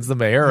Fred's the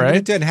mayor, right?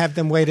 We did have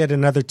them wait at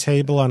another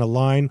table on a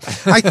line.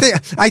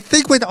 I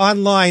think with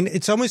online,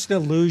 it's almost an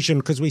illusion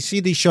because we see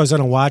these shows. I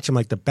don't watch them,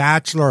 like The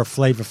Bachelor or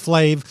Flavor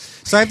Flav.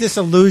 So I have this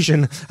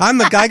illusion. I'm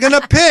the guy going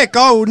to pick.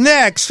 Oh,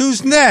 next.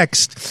 Who's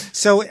next?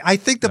 So I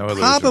think the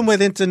problem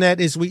with internet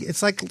is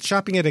it's like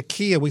shopping at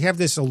IKEA. We have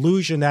this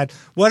illusion that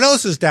what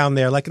else is down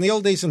there? Like in the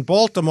old days in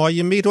Baltimore,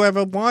 you meet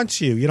whoever wants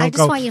you. You don't I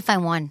just want you to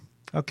find one.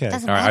 Okay.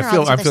 Doesn't all matter.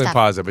 right. I'm feeling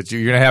positive, but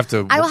you're going to have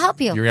to. I will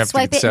help you. You're going to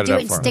have to set it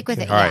up and for stick with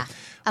it. All right.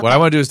 Okay. What I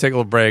want to do is take a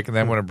little break, and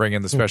then I want to bring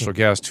in the special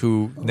guest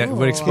who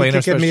would explain.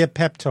 Give me a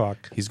pep talk.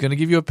 He's going to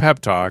give you a pep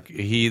talk.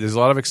 There's a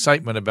lot of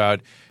excitement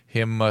about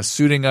him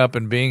suiting up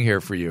and being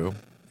here for you.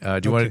 Do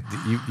you want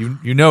to?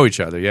 You know each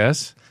other,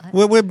 yes?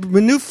 We're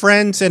new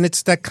friends, and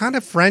it's that kind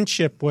of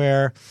friendship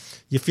where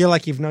you feel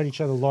like you've known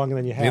each other longer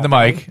than you have. In the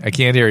mic, I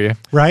can't hear you.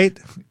 Right.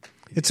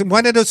 It's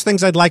one of those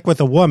things I'd like with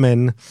a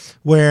woman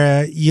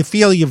where you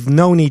feel you've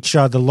known each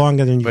other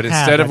longer than you have. But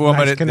instead of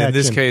woman, in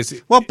this case...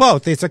 Well,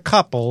 both. It's a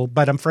couple,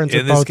 but I'm friends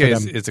with both of them. In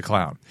this case, it's a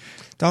clown.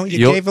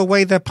 You gave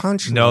away the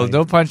punchline.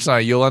 No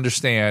punchline. You'll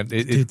understand.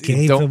 You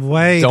gave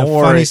away the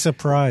funny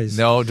surprise.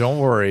 No, don't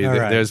worry.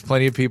 Right. There's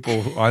plenty of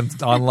people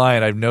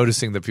online. I'm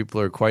noticing that people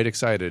are quite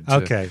excited.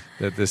 Okay.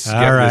 That this.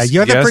 All right.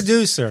 You're the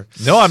producer.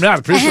 No, I'm not.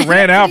 The producer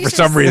ran out for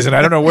some reason.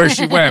 I don't know where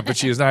she went, but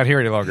she is not here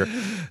any longer.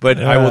 But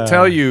I will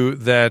tell you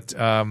that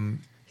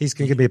he's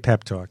going to give me a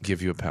pep talk.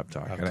 Give you a pep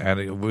talk,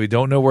 and we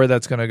don't know where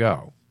that's going to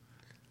go.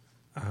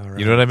 All right.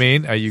 You know what I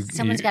mean?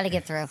 Someone's got to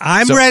get through.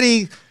 I'm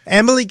ready.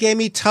 Emily gave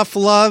me tough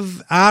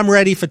love. I'm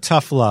ready for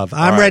tough love.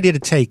 I'm ready to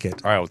take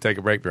it. All right, we'll take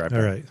a break. Be right back.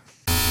 All right.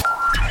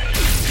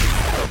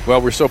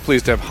 Well, we're so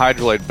pleased to have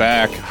Hydralyte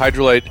back.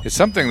 Hydralyte is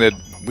something that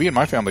we and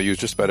my family use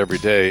just about every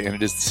day, and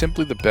it is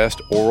simply the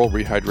best oral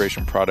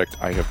rehydration product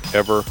I have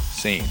ever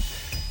seen.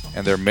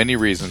 And there are many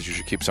reasons you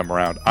should keep some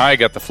around. I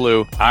got the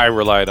flu. I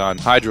relied on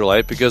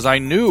Hydralyte because I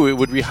knew it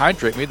would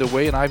rehydrate me the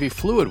way an IV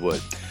fluid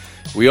would.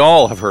 We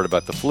all have heard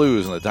about the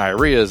flus and the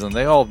diarrheas, and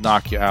they all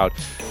knock you out.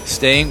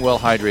 Staying well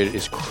hydrated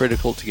is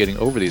critical to getting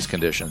over these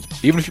conditions.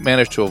 Even if you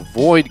manage to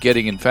avoid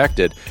getting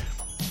infected,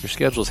 your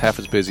schedule is half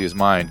as busy as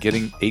mine.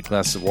 Getting 8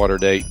 glasses of water a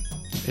day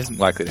isn't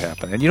likely to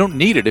happen. And you don't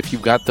need it if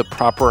you've got the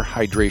proper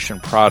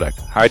hydration product,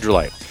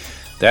 Hydralyte.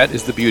 That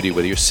is the beauty.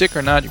 Whether you're sick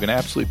or not, you're going to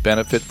absolutely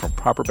benefit from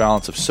proper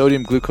balance of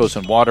sodium, glucose,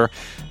 and water.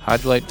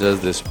 Hydralyte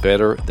does this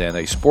better than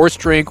a sports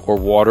drink or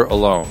water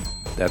alone.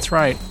 That's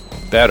right,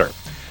 better.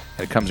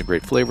 And it comes in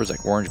great flavors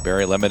like orange,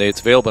 berry, lemonade. It's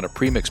available in a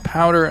pre-mixed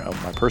powder.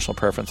 My personal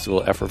preference is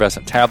little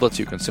effervescent tablets.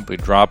 You can simply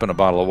drop in a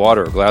bottle of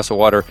water or a glass of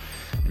water,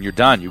 and you're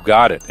done. You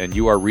got it, and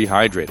you are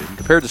rehydrated. And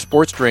compared to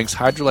sports drinks,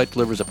 Hydralyte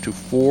delivers up to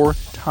 4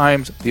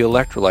 times the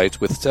electrolytes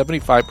with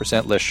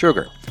 75% less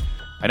sugar.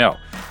 I know.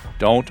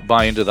 Don't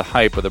buy into the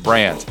hype of the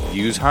brands.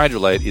 Use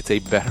Hydralyte. It's a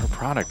better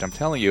product. I'm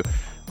telling you.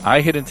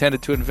 I had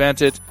intended to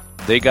invent it.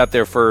 They got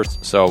there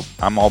first, so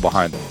I'm all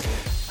behind them.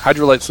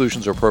 Hydralyte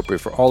solutions are appropriate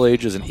for all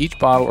ages, and each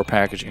bottle or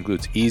package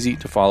includes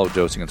easy-to-follow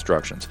dosing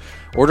instructions.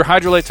 Order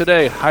Hydralyte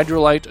today,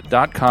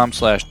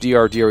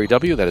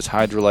 hydralyte.com/DRDREW. That is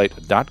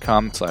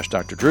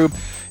hydralyte.com/Dr. Drew.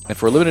 And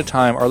for a limited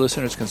time, our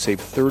listeners can save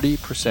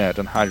 30%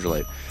 on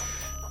Hydralyte.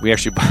 We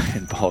actually buy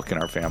in bulk in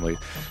our family.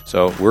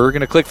 So we're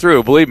going to click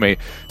through. Believe me,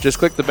 just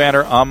click the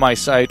banner on my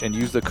site and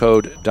use the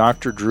code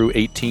Dr. Drew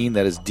 18.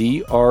 That is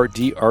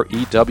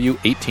DRDREW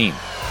 18.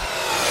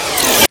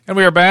 And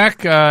we are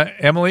back.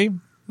 Emily,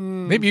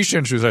 maybe you should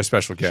introduce our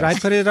special guest. Should I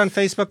put it on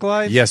Facebook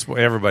Live? Yes,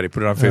 everybody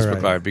put it on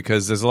Facebook Live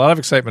because there's a lot of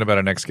excitement about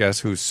our next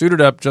guest who's suited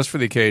up just for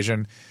the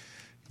occasion,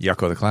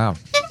 Yucko the Clown.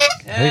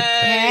 Hey,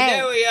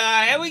 there we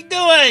are. How we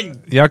doing?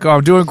 Yucko,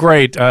 I'm doing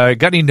great.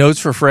 Got any notes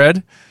for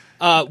Fred?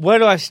 Where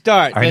do I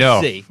start?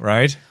 Let's see.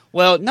 Right?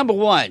 Well, number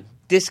one,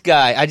 this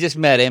guy, I just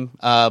met him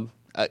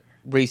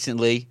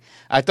recently.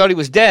 I thought he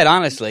was dead,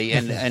 honestly,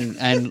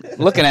 and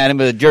looking at him,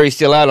 the jury's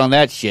still out on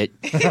that shit.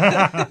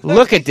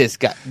 Look at this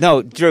guy.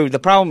 No, Drew, the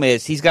problem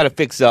is he's got to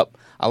fix up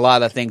a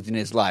lot of things in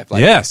his life.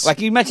 Like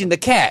you mentioned the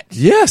cats.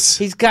 Yes.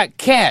 He's got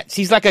cats.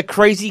 He's like a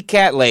crazy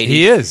cat lady.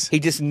 He is. He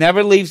just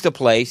never leaves the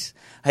place.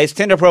 His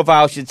Tinder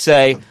profile should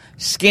say,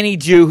 skinny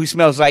Jew who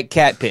smells like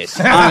cat piss.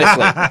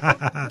 Honestly.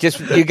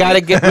 You got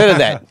to get rid of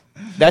that.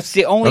 That's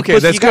the only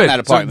pussy you got in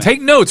that apartment. So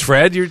take notes,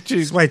 Fred.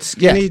 Wait,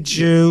 skinny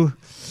Jew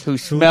who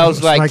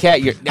smells like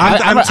cat.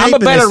 I'm a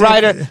better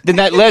writer than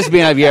that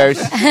lesbian of yours.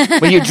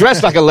 When you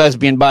dress like a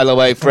lesbian, by the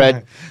way,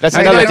 Fred. That's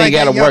another thing you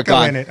got to work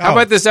on. How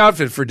about this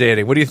outfit for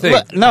dating? What do you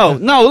think? No,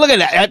 look at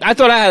that. I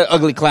thought I had an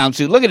ugly clown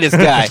suit. Look at this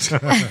guy.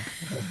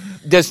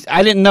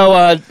 I didn't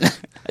know...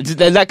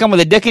 does that come with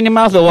a dick in your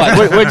mouth or what?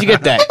 Where'd you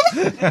get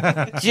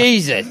that?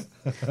 Jesus.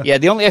 Yeah,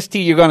 the only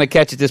ST you're going to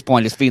catch at this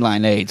point is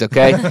feline AIDS,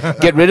 okay?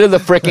 Get rid of the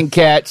frickin'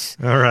 cats.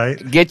 All right.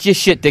 Get your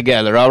shit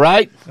together, all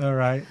right? All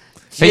right.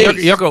 Hey,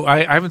 Yucko,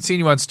 I haven't seen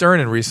you on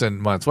Stern in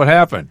recent months. What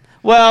happened?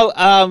 Well,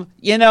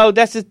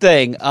 that's the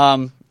thing.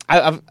 I've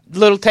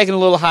taken a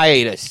little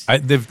hiatus.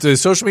 The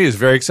social media is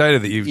very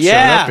excited that you've shown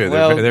up here.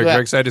 They're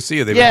very excited to see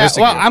you. They've been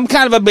missing you. I'm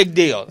kind of a big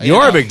deal.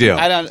 You're a big deal.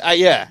 I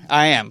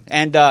am.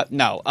 And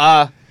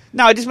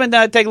no, I just been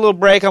taking a little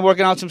break. I'm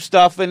working on some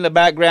stuff in the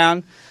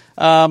background.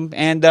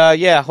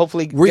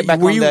 Hopefully get back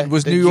on the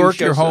Was New York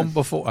your home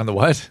before? On the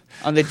what?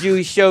 On the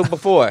Jewish show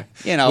before.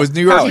 Was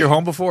New York your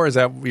home before? Is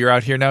that you're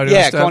out here now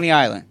doing stuff? Yeah, Coney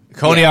Island.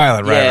 Coney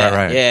Island,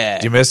 right. Yeah.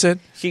 Do you miss it?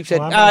 Sheepshead.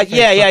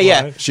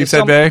 Yeah.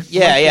 Sheepshead Bay?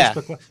 Yeah.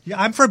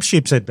 Yeah, I'm from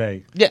Sheepshead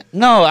Bay. Yeah,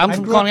 no, I'm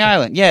from Coney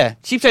Island. Yeah.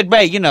 Sheepshead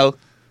Bay,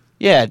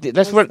 Yeah,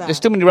 that's where there's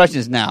too many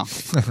Russians now.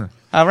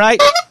 All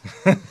right?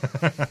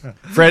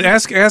 Fred,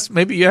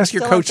 maybe you ask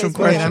your coach some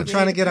questions. I'm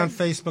trying to get on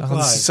Facebook Live.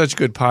 This is such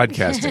good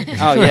podcasting.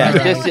 Oh,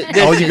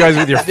 yeah. All you guys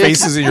with your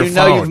faces in your phone. You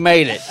know you've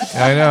made it.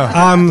 I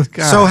know.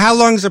 So how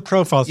long is a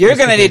profile? You're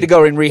going to need to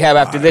go in rehab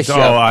after this show.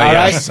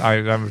 Yes.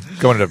 I'm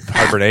going to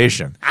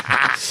hibernation.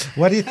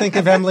 What do you think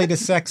of Emily, the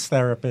sex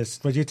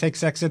therapist? Would you take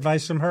sex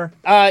advice from her?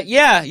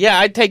 Yeah,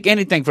 I'd take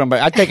anything from her.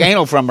 I'd take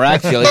anal from her,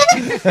 actually.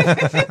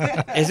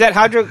 Is that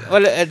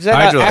Hydroglide?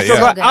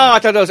 Yeah. Oh, I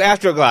thought it was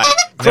Astroglide.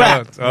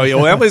 Crap. Oh, yeah.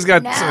 Well, Emily's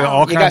got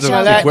all kinds of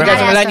equipment. You got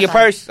some of that in your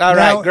purse? All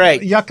right,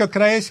 great. Yucko,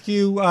 could I ask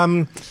you,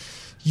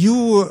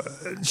 you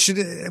should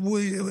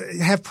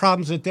have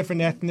problems with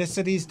different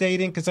ethnicities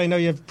dating? Because I know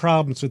you have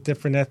problems with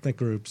different ethnic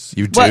groups.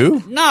 You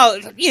do?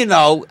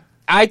 No,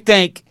 I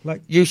think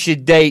you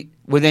should date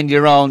within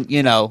your own,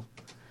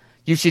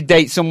 you should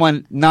date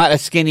someone not a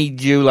skinny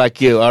Jew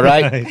like you, all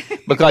right?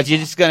 Because you're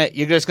just gonna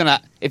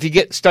if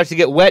you start to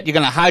get wet, you're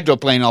gonna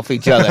hydroplane off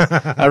each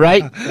other, all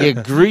right? You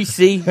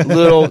greasy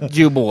little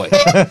Jew boy.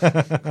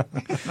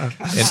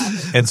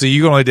 And so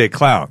you can only date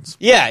clowns.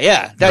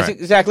 Yeah, that's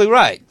exactly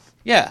right.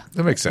 Yeah,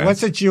 that makes sense.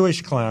 What's a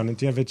Jewish clown?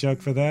 Do you have a joke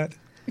for that?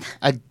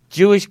 A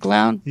Jewish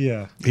clown?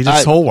 Yeah. He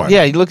just told one.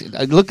 Yeah,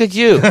 look at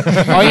you.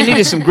 All you need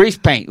is some grease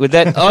paint with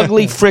that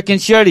ugly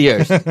frickin' shirt of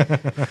yours.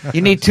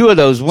 You need two of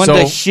those, one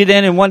to shit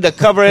in and one to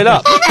cover it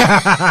up.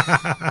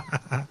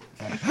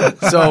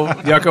 So,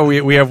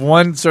 Yucko, we have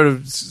one sort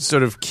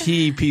of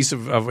key piece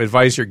of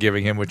advice you're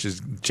giving him, which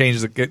is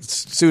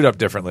suit up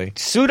differently.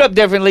 Suit up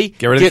differently.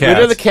 Get rid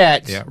of the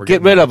cats. Yeah,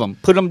 get rid of them.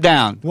 Put them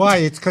down. Why?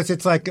 It's because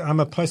it's like I'm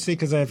a pussy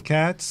because I have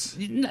cats?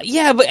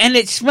 Yeah, and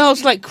it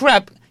smells like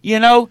crap.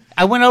 I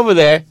went over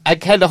there. I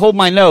had to hold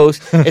my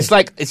nose.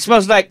 It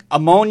smells like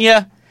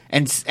ammonia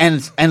and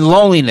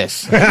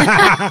loneliness.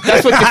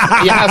 That's what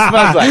your house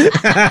smells like.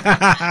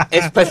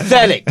 It's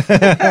pathetic.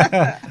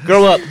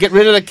 Grow up. Get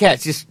rid of the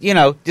cats.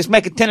 Just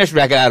make a tennis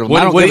racket out of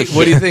them. What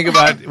do you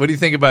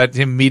think about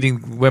him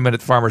meeting women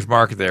at the farmer's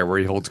market there, where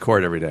he holds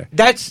court every day?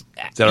 Is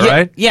that all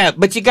right? Yeah,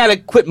 but you got to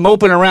quit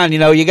moping around.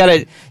 You got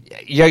to.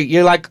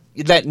 You're like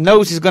that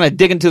nose is going to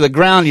dig into the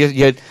ground.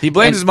 He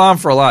blames his mom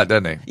for a lot,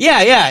 doesn't he?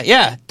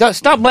 Yeah.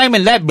 Stop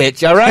blaming that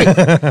bitch. All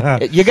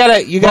right. You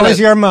gotta. What was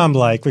your mom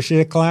like? Was she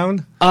a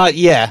clown?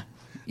 Yeah.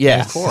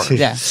 Of course.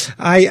 Yeah.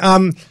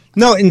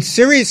 No, in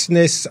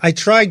seriousness, I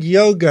tried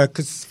yoga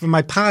for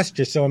my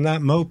posture, so I'm not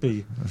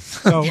mopey.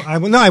 So I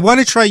want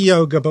to try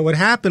yoga, but what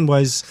happened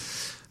was,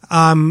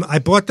 I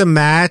bought the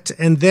mat,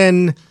 and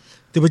then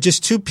there were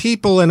just two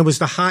people, and it was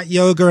the hot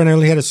yoga, and I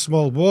only had a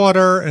small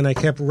water, and I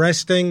kept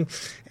resting,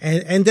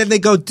 and then they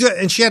go,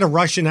 and she had a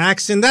Russian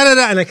accent,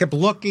 and I kept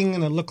looking,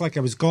 and it looked like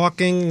I was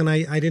gawking, and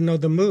I didn't know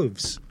the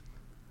moves.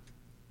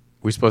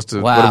 We supposed to?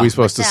 Wow. What are we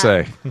supposed to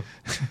say?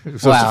 We're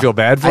supposed to feel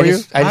bad for you?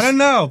 I don't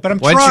know, but I'm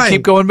Why trying. don't you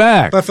keep going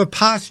back? But for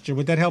posture,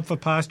 would that help for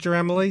posture,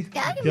 Emily?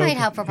 Yeah, it might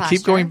help for posture.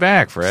 Keep going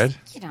back, Fred.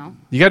 You know.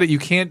 You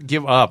can't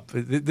give up.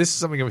 This is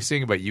something I'm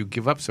saying about you.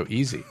 Give up so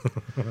easy.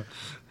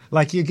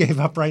 Like you gave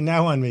up right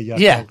now on me, Yucko.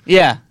 Yeah.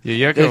 Yeah,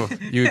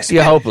 Yucko,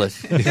 You're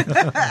hopeless.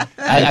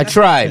 I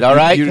tried, all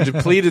right? You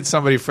depleted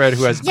somebody, Fred,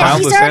 who has Yeah,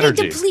 boundless he's already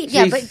energy. depleted.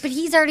 Yeah, but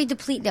he's already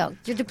depleted. No,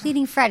 you're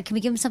depleting Fred. Can we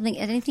give him something?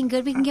 Anything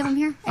good we can give him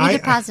here? Any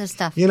good positive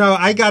stuff? You know,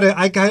 I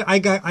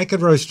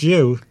could roast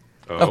you.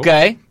 Oh.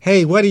 Okay.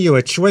 Hey, what are you,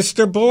 a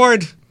twister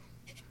board?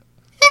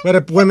 What,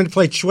 a women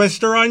play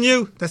twister on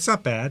you? That's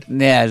not bad.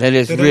 Yeah, that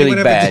is Did really anyone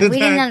ever bad. do We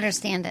that? didn't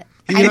understand it.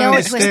 You I didn't know a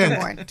understand.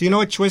 twister board. Do you know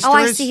what twister Oh,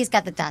 is? I see. He's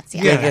got the dots.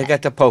 Yeah, Yeah. I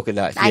got the polka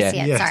dots. I yeah. see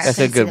it. Yes. Sorry, That's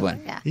a good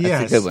one. Yeah. Yes.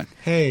 That's a good one.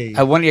 Hey.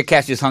 One of your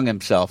cats just hung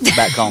himself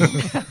back home.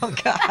 you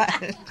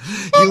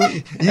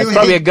That's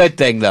probably a good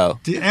thing, though.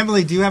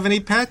 Emily, do you have any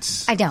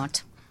pets? I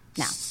don't.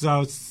 No.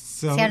 So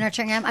See how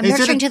nurturing I am? I'm Is it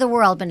nurturing a- to the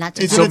world, but not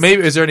to is the So it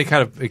maybe is there any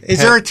kind of Is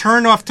there a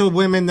turn off to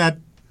women that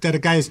a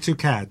guy has two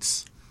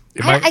cats?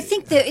 I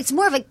think that it's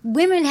more of a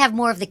women have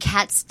more of the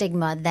cat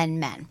stigma than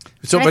men.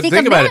 So, But I but think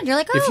think a about man, it. you're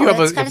like, if oh, you have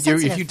that's kinda if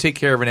sensitive. you take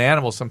care of an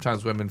animal,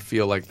 sometimes women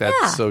feel like that's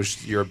Yeah. so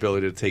your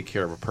ability to take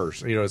care of a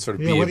person. You know, sort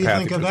of Yeah, be what do you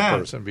empathic think of with the that?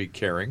 person, be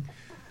caring.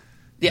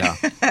 Yeah.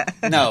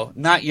 No,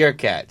 not your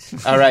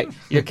cats. All right,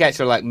 your cats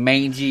are like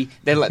mangy.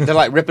 They're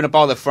like ripping up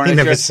all the furniture.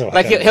 never saw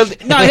like that. he'll do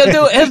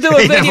a He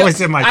never video.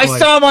 was in my I place.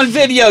 saw him on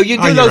video. You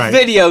do Oh, you're those right.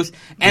 videos,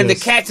 and Yes.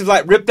 the cats have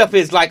like ripped up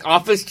his like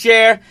office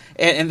chair,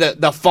 and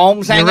the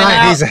foam's You're hanging right.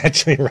 out. He's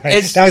actually right.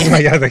 It's- That was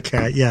my other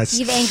cat. Yes.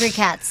 You have angry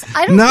cats.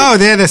 I don't No,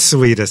 they're the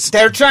sweetest.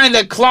 They're trying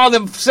to claw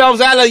themselves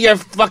out of your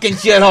fucking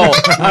shithole.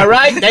 All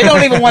right, they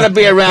don't even want to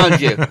be around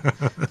you.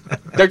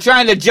 They're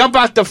trying to jump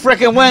out the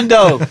frickin'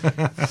 window,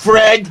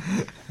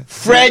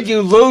 Fred,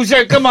 you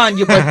loser! Come on,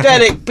 you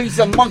pathetic piece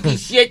of monkey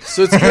shit!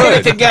 So it's Get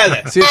good. it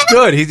together. See, it's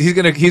good.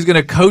 He's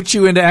gonna coach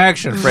you into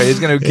action, Fred. He's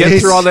gonna get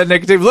through all that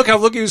negativity.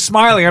 Look, he's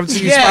smiling. I haven't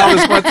seen you smile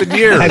this much in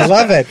years. I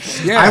love it.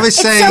 Yeah. I was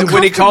so saying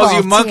when he calls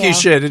you comfortable, monkey too.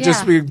 shit, it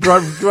just Yeah.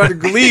 brought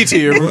glee to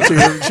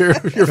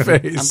your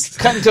face.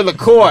 Cutting to the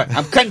core.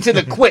 I'm cutting to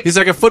the quick. He's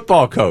like a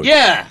football coach.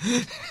 Yeah,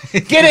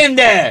 get in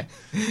there.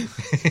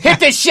 Hit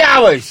the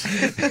showers.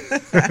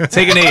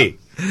 Take an E.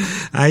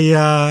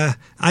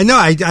 I know.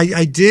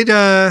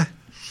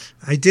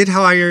 I did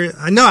hire.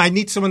 I know. I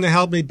need someone to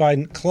help me buy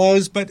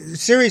clothes, but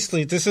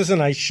seriously, this is a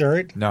nice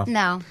shirt. No.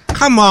 No.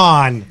 Come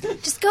on.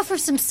 Just go for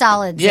some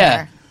solids Yeah.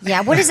 there.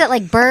 Yeah. What is it,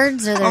 like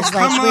birds or Oh, there's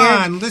come like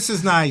weird? on. This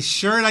is a nice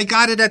shirt. I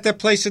got it at the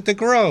place at the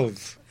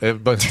Grove.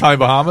 But Tommy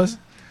Bahamas?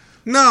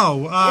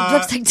 No. It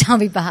looks like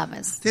Tommy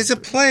Bahamas. There's a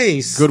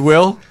place.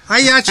 Goodwill?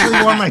 I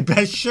actually wore my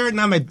best shirt.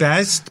 Not my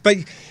best, but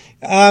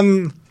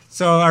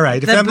so all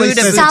right. If The Emily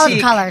Buddha says Solid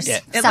Boutique. colors.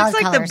 It Solid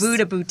looks like colors. the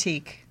Buddha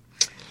Boutique.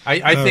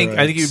 I think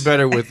right. you'd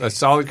better with a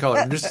solid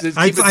color. Just keep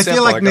I it feel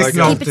simple, like Miss a-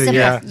 Nolte, Keep it simple.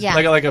 yeah. Yeah.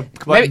 like a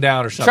button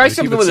down or something. Try Keep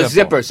something it with a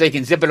simple. zipper so you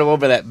can zip it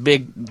over that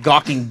big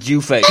gawking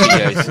Jew face of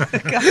yours.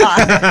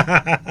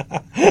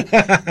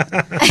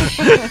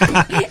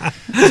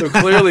 So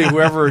clearly,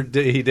 whoever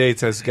he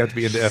dates has got to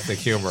be into ethnic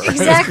humor.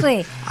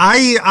 Exactly.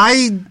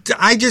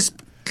 I just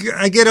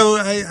I get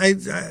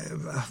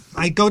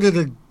I go to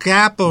the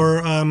Gap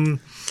or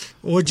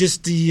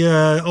just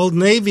the Old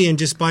Navy and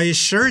just buy a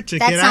shirt to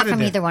That's get not out of from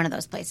there. either one of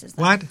those places.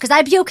 Though. What? Because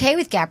I'd be okay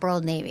with Gap or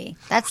Old Navy.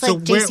 That's So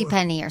like where-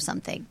 JCPenney or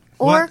something.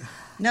 What? Or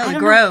No, I the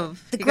don't know.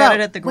 Grove. The You Grove. got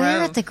it at the Grove.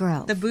 Where at the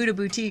Grove? The Buddha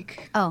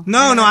Boutique. Oh No,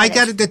 I got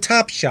got it at the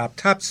Top Shop,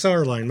 Top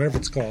Sewer Line, whatever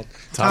it's called.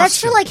 That's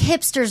for like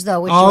hipsters,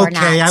 though, which you are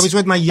not. Okay, I was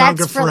with my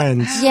younger That's for-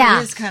 friends. Yeah.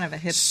 It is kind of a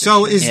hipster.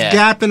 So is Yeah.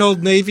 Gap and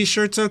Old Navy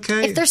shirts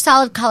okay? If they're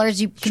solid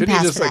colors, you can Shouldn't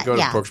pass you just for like that. go to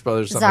Yeah. Brooks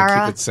Brothers or something?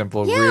 Zara. Keep it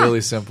simple, Yeah.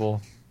 really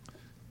simple.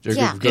 Go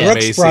Yeah. to Brooks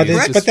Macy's. Brothers,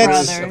 Just but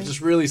that's- really simple,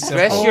 just really simple.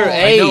 That's your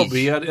I know,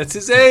 age. but it's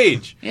his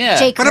age. Yeah.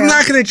 J. But I'm Crew.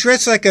 not going to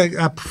dress like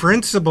a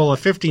principal, a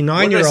What did I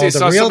 59-year-old, say? a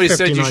Saw real somebody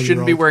said 59-year-old. you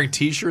shouldn't be wearing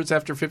T-shirts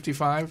after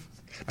 55.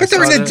 But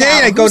during the day,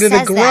 No, I go who to the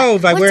says that?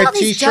 Grove. I What's wear all a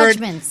these T-shirt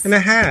judgments? and a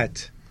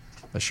hat.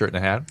 A shirt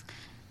and a hat.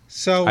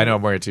 So I know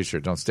I'm wearing a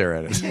T-shirt. Don't stare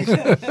at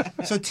it.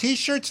 So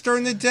T-shirts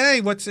during the day.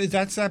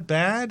 That's that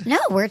bad? No,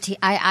 we're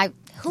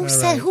who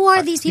said? Who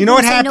are these people You know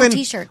what who say happened? no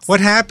T-shirts?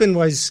 What happened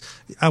was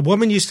a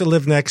woman used to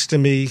live next to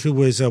me who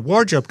was a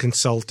wardrobe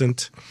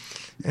consultant,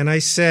 and I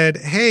said,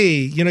 "Hey,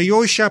 you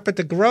always shop at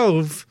the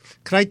Grove.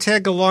 Could I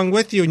tag along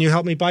with you and you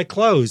help me buy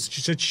clothes?" She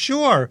said,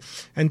 "Sure."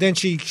 And then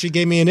she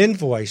gave me an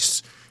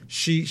invoice.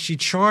 She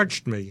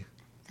charged me.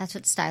 That's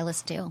what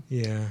stylists do.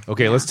 Yeah.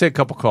 Okay, let's take a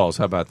couple calls.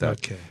 How about that?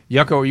 Okay.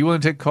 Yucko, are you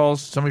willing to take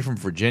calls? Somebody from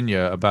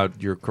Virginia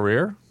about your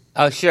career?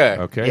 Oh,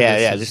 sure. Okay,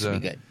 Yeah, this this is, will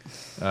be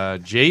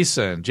good.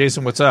 Jason.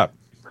 Jason, what's up?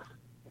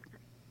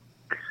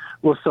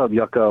 What's up,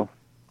 Yucko?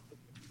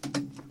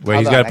 Wait,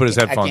 he's on, got to put I his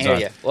can't- I headphones can't on.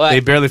 hear you. What? They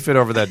barely fit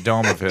over that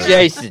dome of his.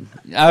 Jason.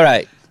 All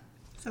right.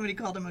 Somebody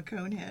called him a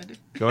conehead.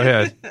 Go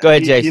ahead. Go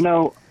ahead, Jason. You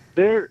know,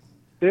 there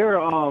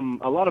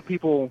a lot of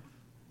people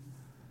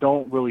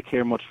don't really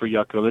care much for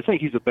Yucko. They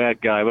think he's a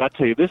bad guy, but I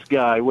tell you, this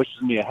guy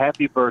wishes me a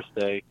happy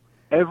birthday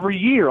every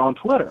year on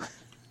Twitter.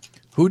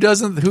 Who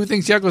doesn't? Who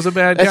thinks Yucko's a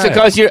bad guy? That's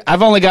because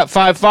I've only got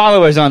 5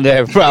 followers on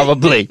there,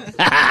 probably.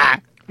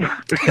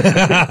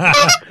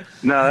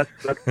 No,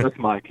 that's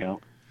my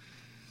account.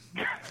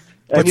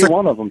 And you're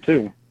one of them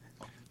too.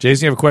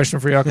 Jason, you have a question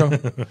for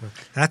Yucko?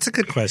 That's a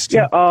good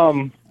question.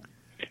 Yeah.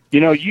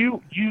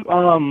 You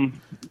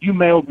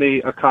mailed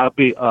me a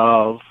copy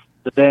of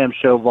The Damn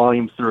Show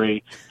Volume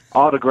 3,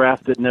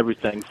 autographed it and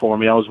everything for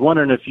me. I was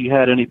wondering if you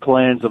had any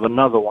plans of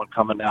another one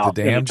coming out.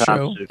 The Damn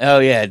Show? soon. Oh,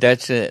 yeah,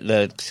 that's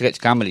the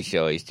sketch comedy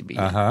show I used to be.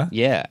 Uh-huh.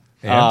 Yeah.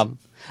 And?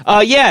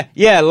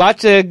 Yeah,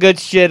 lots of good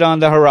shit on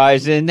the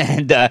horizon,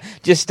 and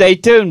just stay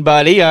tuned,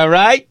 buddy, all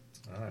right?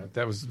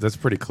 That's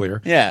pretty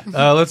clear. Yeah.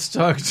 Let's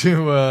talk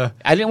to...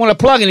 I didn't want to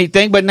plug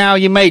anything, but now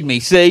you made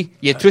me, see?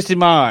 You twisted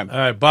my arm. All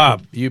right,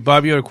 Bob. You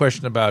had a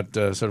question about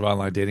sort of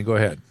online dating. Go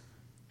ahead.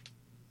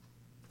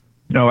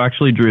 No,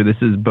 actually, Drew, this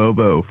is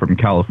Bobo from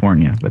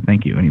California, but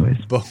thank you anyways.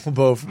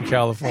 Bobo from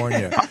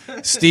California.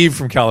 Steve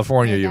from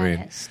California, you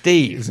mean?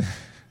 Steve.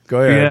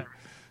 Go ahead.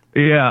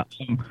 Yeah.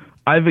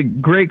 I have a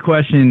great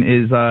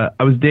question.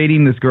 I was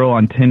dating this girl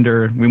on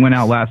Tinder. We went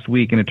out last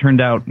week, and it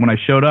turned out when I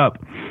showed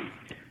up,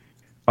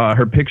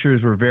 her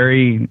pictures were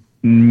very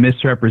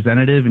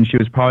misrepresentative, and she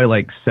was probably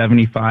like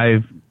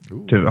 75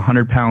 to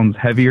 100 pounds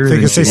heavier. So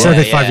you can say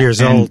 75 years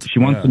and old. She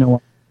wants to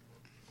know,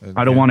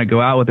 I don't want to go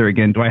out with her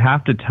again. Do I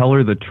have to tell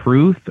her the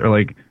truth? Or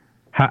like,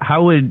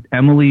 how would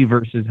Emily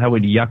versus how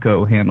would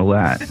Yucko handle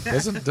that?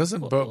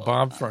 Doesn't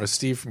Bob from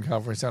Steve from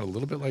California sound a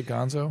little bit like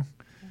Gonzo?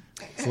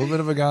 It's a little bit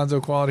of a Gonzo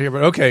quality here,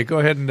 but okay, go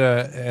ahead and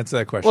answer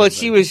that question. Well,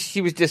 she was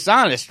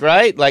dishonest,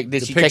 right? Like,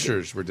 did she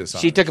pictures were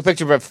dishonest. She took a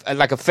picture of her,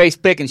 like a face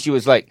pic, and she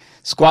was like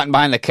squatting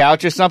behind the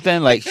couch or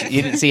something. Like,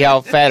 you didn't see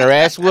how fat her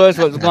ass was.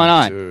 What was going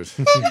on?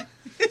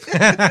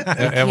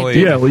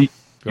 Emily, yeah, well,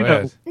 go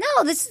ahead.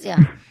 No, this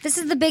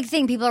is the big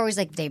thing. People are always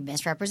like, they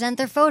misrepresent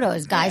their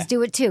photos. Guys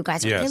do it too.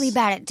 Guys are really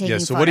bad at taking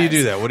photos. So what do you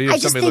do that? What do you? I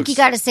just think you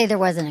got to say there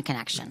wasn't a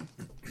connection.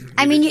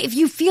 I mean, if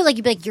you feel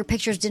like your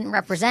pictures didn't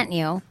represent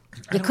you,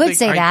 you could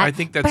say that. I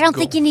think that's but I don't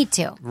think you need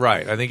to.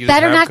 Right. I think you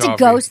better just not to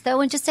ghost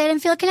though, and just say I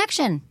didn't feel a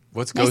connection.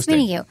 What's nice ghosting?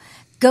 meeting you.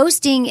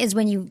 Ghosting is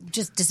when you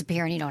just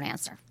disappear and you don't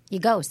answer. You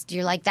ghost.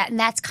 You're like that, and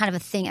that's kind of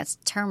a thing. That's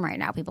a term right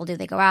now. People do.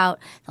 They go out,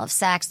 they'll have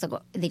sex,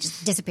 they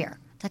just disappear.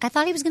 It's like I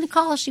thought he was going to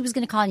call, she was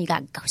going to call, and you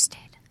got ghosted.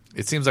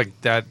 It seems like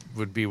that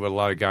would be what a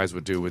lot of guys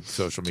would do with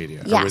social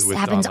media. Yes, with it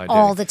happens online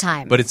all dating. the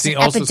time. But It's it an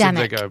also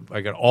epidemic. seems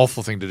like an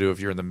awful thing to do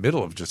if you're in the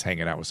middle of just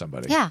hanging out with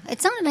somebody. Yeah,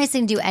 it's not a nice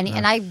thing to do,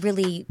 and I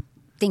really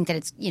think that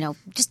it's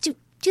just do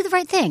the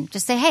right thing.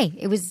 Just say, hey,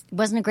 it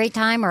wasn't a great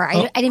time, or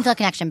I didn't feel a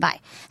connection. Bye.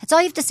 That's all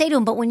you have to say to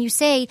him. But when you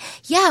say,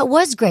 yeah, it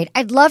was great,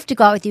 I'd love to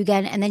go out with you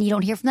again, and then you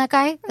don't hear from that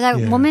guy or that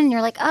woman, and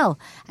you're like, oh,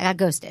 I got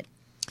ghosted.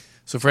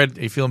 So, Fred,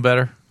 are you feling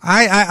better?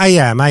 I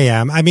am.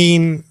 I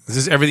mean, this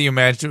is everything you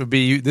imagined it would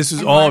be. This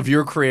is all of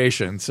your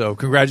creation. So,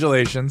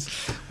 congratulations.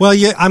 Well,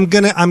 yeah, I'm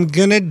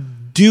gonna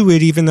do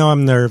it, even though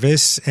I'm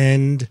nervous,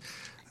 and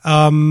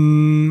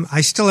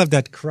I still have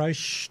that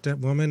crush, that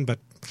woman, but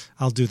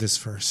I'll do this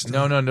first.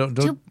 No,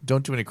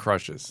 don't do any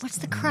crushes. What's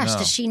the crush? No.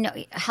 Does she know?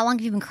 How long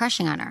have you been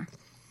crushing on her?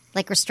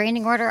 Like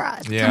restraining order?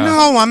 Yeah.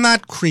 No, I'm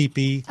not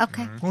creepy.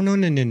 Okay. Oh, no.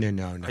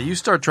 You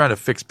start trying to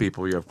fix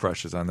people you have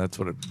crushes on. That's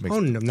what it makes.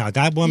 Oh, no,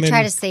 that woman. You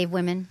try to save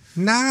women?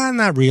 Nah,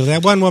 not really.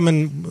 That one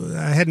woman,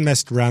 I hadn't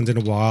messed around in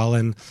a while,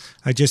 and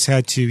I just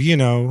had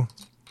to,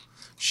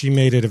 she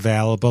made it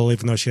available,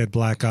 even though she had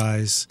black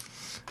eyes.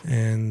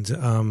 And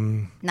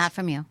not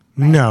from you.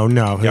 Right? No.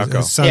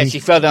 His son, yeah, she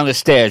fell down the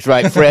stairs,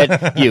 right,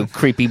 Fred? You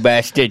creepy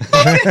bastard.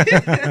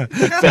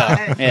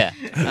 Yeah.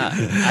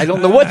 I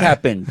don't know what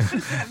happened.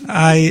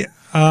 But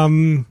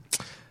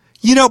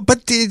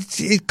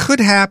it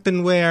could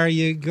happen where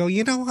you go,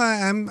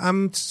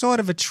 I'm sort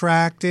of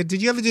attracted.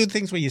 Did you ever do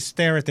things where you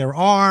stare at their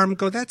arm,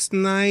 go, that's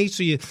nice,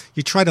 or you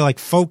try to like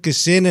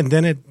focus in, and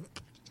then it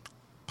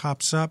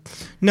pops up?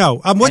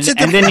 No. What's it?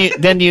 And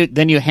then you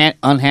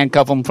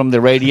unhandcuff them from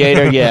the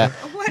radiator. Yeah,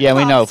 yeah,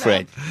 we know,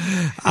 Fred.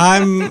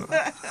 I'm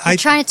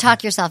trying to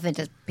talk yourself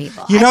into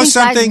people. You know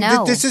something?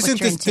 This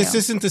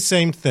isn't the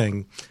same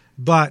thing,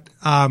 but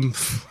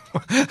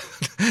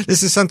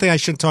this is something I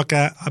shouldn't talk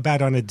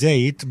about on a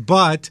date.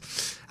 But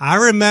I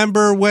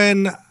remember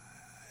when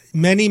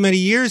many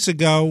years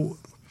ago,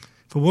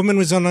 if a woman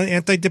was on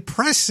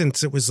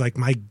antidepressants, it was like,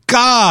 my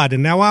God,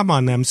 and now I'm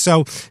on them.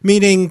 So,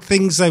 meaning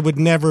things I would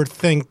never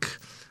think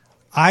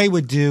I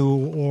would do,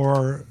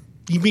 or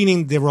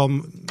meaning they're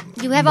all.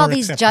 You have all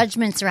these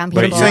judgments around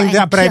people.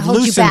 But I've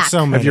loosened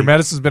so many. Have your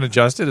medicines been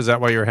adjusted? Is that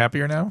why you're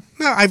happier now?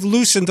 No, I've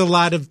loosened a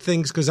lot of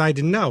things because I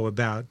didn't know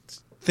about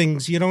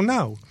things you don't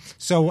know.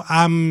 So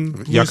I'm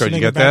Yucko, you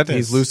get that? This.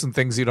 He's loosened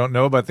things you don't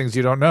know about things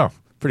you don't know.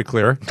 Pretty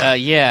clear.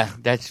 Yeah,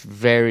 that's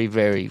very,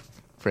 very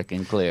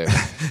freaking clear.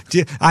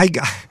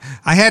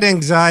 I had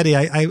anxiety.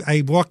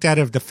 I walked out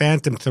of the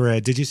Phantom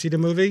Thread. Did you see the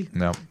movie?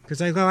 No.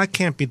 Because I go, I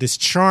can't be this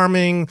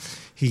charming.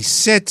 He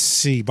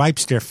sits. He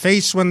wipes their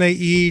face when they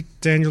eat.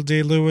 Daniel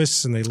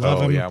Day-Lewis, and they love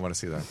him. Oh yeah, I want to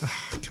see that.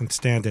 I can't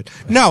stand it.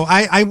 No,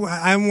 I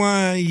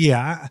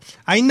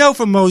know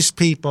for most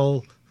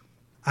people,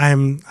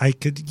 I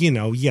could,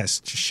 yes,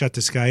 just shut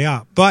this guy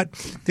up. But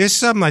there's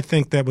some I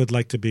think that would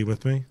like to be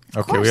with me.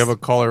 Okay, we have a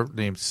caller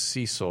named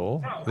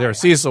Cecil. There,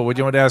 Cecil, would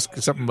you want to ask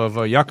something of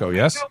Yucko,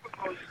 yes?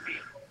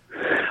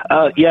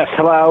 Yes,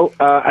 hello.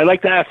 I'd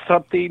like to ask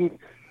something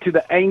to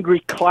the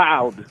angry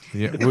cloud.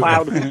 Yeah. The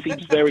cloud who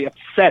seems very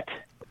upset.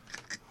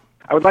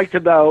 I would like to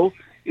know,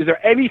 is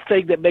there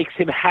anything that makes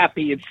him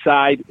happy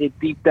inside,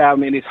 deep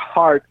down in his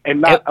heart,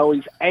 and not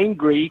always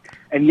angry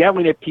and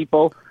yelling at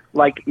people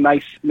like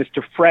nice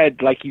Mr.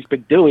 Fred, like he's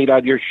been doing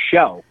on your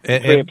show?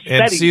 And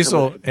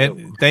Cecil,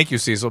 and thank you,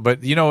 Cecil. But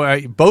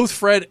both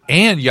Fred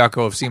and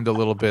Yucko have seemed a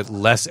little bit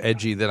less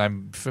edgy than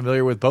I'm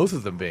familiar with both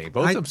of them being.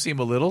 Both of them seem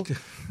a little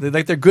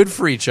like they're good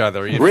for each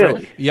other.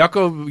 Really,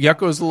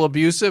 Yucko's a little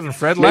abusive, and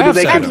Fred maybe laughs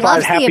they at can him.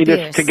 find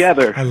happiness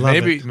together. I love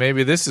it.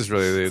 Maybe this is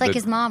really It's like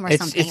his mom or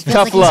something. It's It feels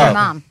tough like he's love. your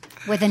mom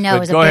with a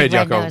nose. Go a ahead, big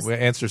red Yucko. nose.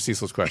 Answer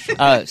Cecil's question.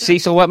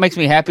 Cecil, what makes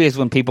me happy is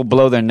when people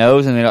blow their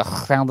nose and they don't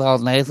sound all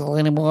nasal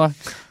anymore.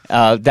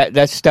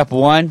 That's step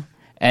one.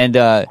 And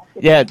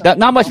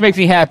not much makes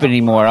me happy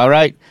anymore. All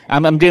right,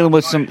 I'm dealing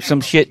with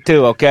some shit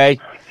too. Okay,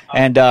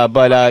 and okay,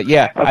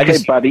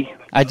 buddy.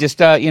 I just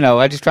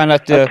try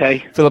not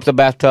to fill up the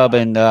bathtub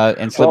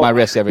and slit my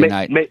wrists every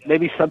night.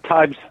 Maybe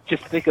sometimes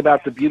just think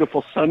about the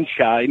beautiful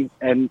sunshine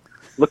and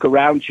look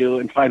around you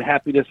and find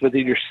happiness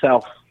within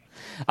yourself.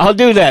 I'll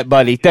do that,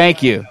 buddy.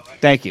 Thank you.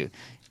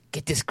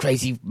 Get this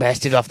crazy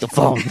bastard off the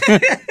phone.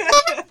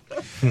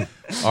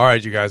 All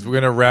right, you guys, we're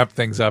going to wrap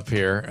things up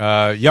here.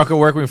 Yucko,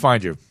 where can we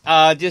find you?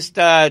 Just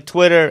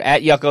Twitter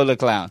at Yucko the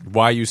Clown.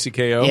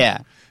 YUCKO? Yeah.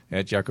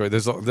 At Yucko.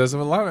 There's a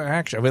lot of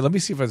action. I mean, let me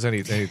see if there's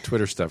any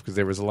Twitter stuff, because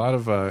there was a lot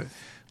of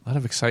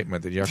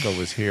excitement that Yucko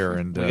was here.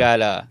 And we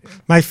got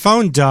my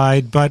phone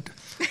died, but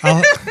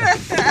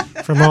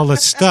from all the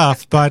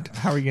stuff. But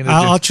how are you going to?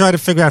 I'll try to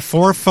figure out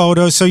 4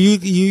 photos. So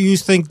you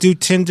think do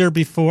Tinder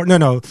before?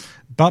 No,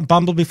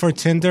 Bumble before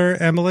Tinder,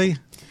 Emily?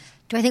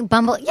 Do I think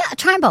Bumble? Yeah,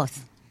 try them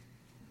both.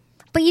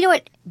 But you know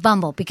what?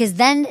 Bumble, because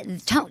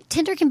then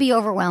Tinder can be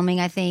overwhelming,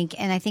 I think,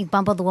 and I think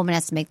Bumble, the woman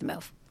has to make the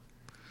move.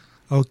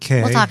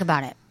 Okay. We'll talk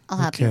about it. I'll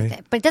help you with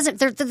it. But it doesn't.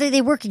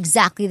 They work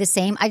exactly the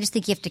same. I just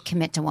think you have to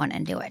commit to one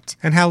and do it.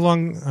 And how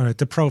long?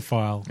 The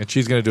profile. And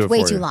she's going to do it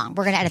Way for you. too long.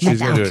 We're going to edit that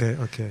down.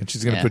 Okay. And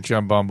she's going to put you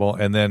on Bumble,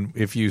 and then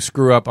if you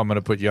screw up, I'm going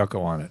to put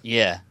Yucko on it.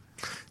 Yeah.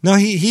 No,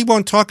 he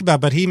won't talk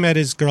about. But he met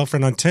his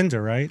girlfriend on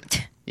Tinder,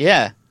 right?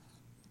 Yeah.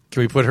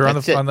 Can we put her on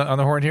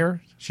the horn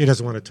here? She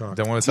doesn't want to talk.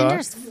 Don't want to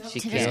talk? She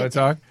can't want to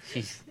talk?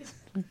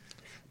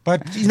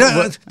 But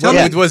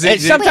was it?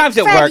 Sometimes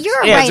it Fred, works.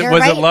 You're a Yeah. writer, Was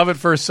right? it love at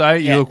first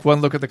sight? You look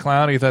one look at the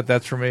clown, and you thought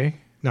that's for me.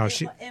 No, It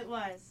was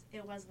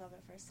love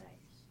at first sight.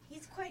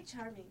 He's quite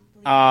charming.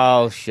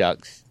 Oh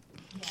shucks.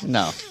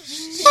 No.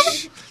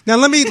 Now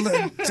let me.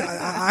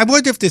 I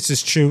wonder if this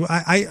is true.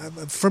 I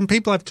from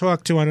people I've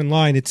talked to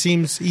online, it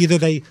seems either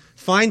they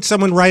find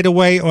someone right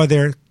away or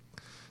they're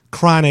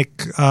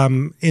chronic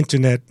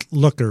internet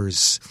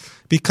lookers.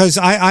 Because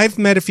I've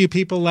met a few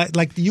people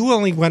like you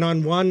only went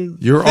on one.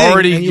 You're thing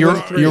already and you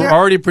went through. you're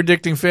already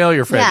predicting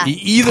failure, Fred. Yeah.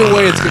 Either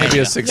way, it's going to be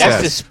a success.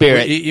 That's the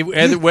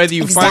spirit. Whether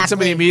you find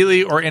somebody Exactly.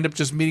 immediately or end up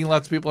just meeting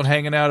lots of people and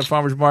hanging out at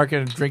farmers market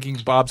and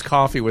drinking Bob's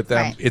coffee with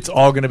them, Right. it's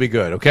all going to be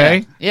good.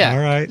 Okay. Yeah. All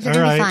right. You're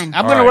going to be fine.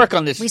 I'm going to work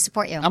on this. We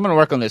support you. I'm going to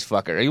work on this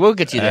fucker. We'll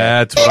get you there.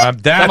 That's what I'm.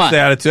 That's Come on. the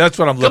attitude. That's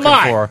what I'm looking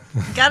on. for.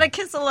 Gotta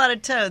kiss a lot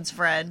of toads,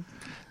 Fred.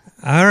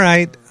 All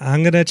right,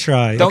 I'm gonna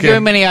try. Don't give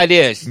him any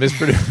ideas. Miss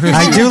Producer.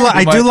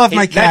 I do love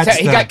my cats.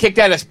 He got kicked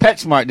out of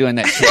PetSmart doing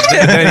that shit.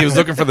 And then he was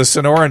looking for the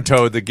Sonoran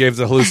toad that gives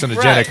the hallucinogenic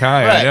Right,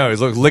 high. right. I know. He's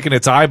licking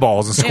its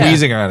eyeballs and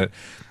squeezing on it.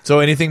 So,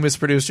 anything, Miss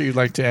Producer, you'd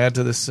like to add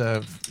to this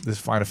this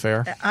fine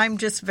affair? I'm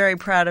just very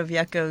proud of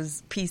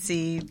Yucko's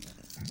PC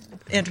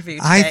interview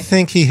today. I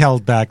think he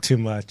held back too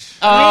much.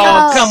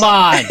 Oh, come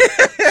on.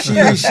 She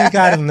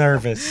got him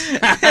nervous.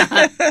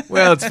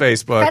 Well, it's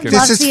Facebook. Fred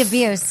loves the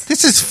abuse.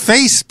 This is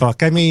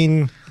Facebook. I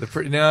mean,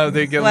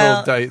 they get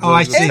Well, a little. oh,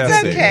 I see. It's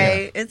testing,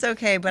 okay. It's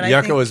okay, but I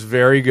Yucko think was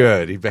very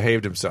good. He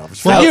behaved himself.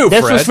 It's for Well, you,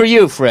 This Fred. was for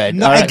you, Fred.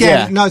 no, All right,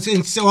 again, yeah. no.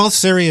 In all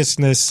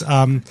seriousness,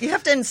 you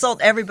have to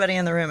insult everybody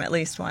in the room at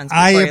least once.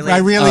 I Before you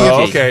leave. really,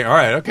 Oh, okay. All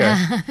right. Okay.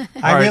 I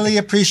All right. really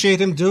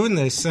appreciate him doing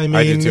this. I I do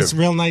mean, too. it's a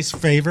real nice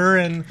favor,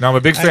 and No, I'm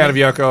a big fan of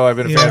Yucko. I've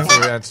been a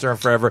fan of Stern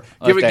forever.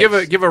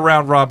 Give a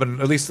round robin.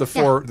 At least the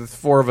four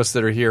of us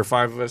that are here,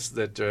 5 of us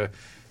that.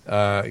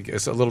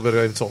 It's a little bit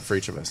of insult for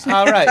each of us.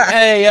 All right.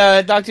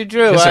 Hey, Dr.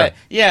 Drew. Yes, sir.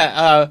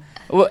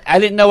 I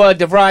didn't know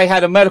DeVry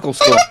had a medical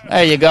school.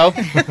 There you go.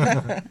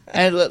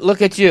 And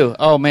look at you.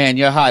 Oh, man,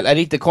 you're hot. I'd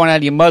eat the corn out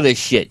of your mother's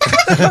shit.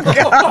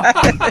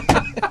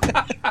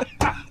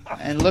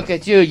 And look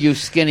at you, you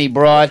skinny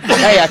broad.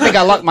 Hey, I think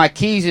I locked my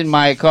keys in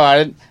my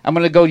car. I'm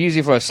going to go use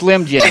it for a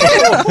Slim Jim.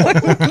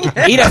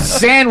 Eat a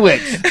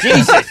sandwich.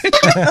 Jesus. All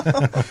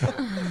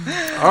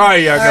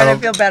right, Yucko. All right, I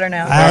feel better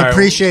now. I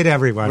appreciate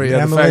everyone. Well,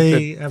 yeah, the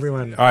Emily, fact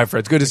everyone. All right,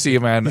 Fred. It's good to see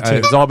you, man.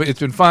 It's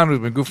been fun.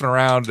 We've been goofing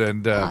around,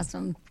 and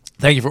Awesome.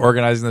 thank you for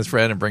organizing this,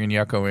 Fred, and bringing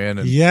Yucko in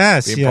and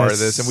Yes, being part of yes.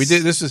 this. And we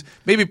did. This is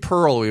maybe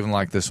Pearl will even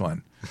like this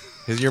one.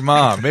 is your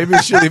mom. Maybe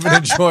she'll even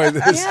enjoy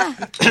this.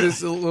 This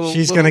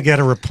She's going to get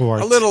a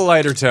report. A little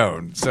lighter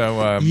tone.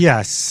 So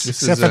yes,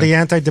 except for the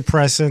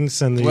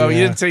antidepressants and the. Well,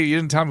 you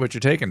didn't tell me what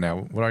you're taking now.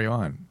 What are you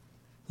on?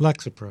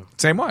 Lexapro.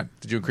 Same one.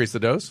 Did you increase the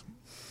dose?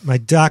 My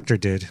doctor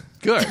did.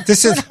 Good.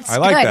 This is. I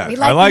like good. that. We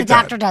like I like when the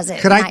doctor does it.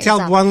 Could I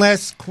tell one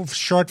last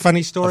short,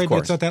 funny story? Of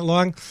course. It's not that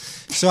long.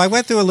 So I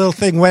went through a little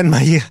thing when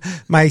my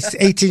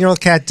 18-year-old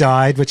cat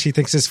died, which he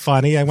thinks is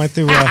funny. I went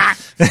through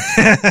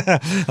a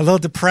little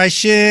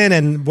depression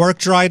and work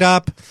dried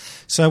up.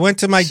 So I went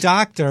to my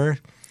doctor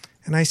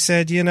and I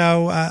said,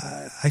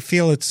 I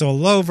feel it's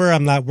all over.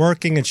 I'm not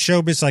working in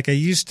showbiz like I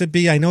used to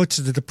be. I know it's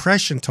the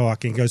depression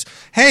talking. He goes,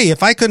 hey,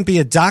 if I couldn't be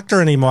a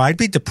doctor anymore, I'd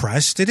be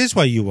depressed. It is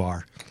what you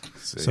are.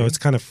 So it's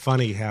kind of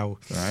funny how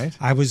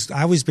I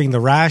was being the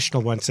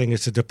rational one, saying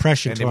it's a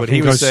depression. And what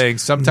he was saying,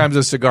 sometimes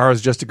a cigar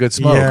is just a good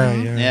smoke.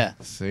 Yeah.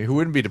 See, who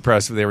wouldn't be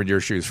depressed if they were in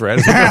your shoes, Fred?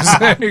 That's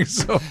what I'm saying.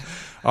 So,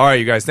 all right,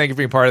 you guys, thank you for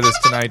being part of this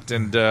tonight,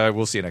 and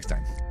we'll see you next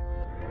time.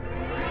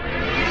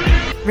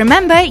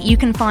 Remember, you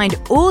can find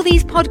all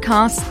these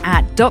podcasts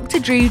at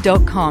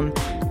drdrew.com.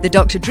 The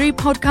Dr. Drew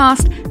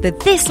podcast, the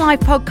This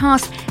Life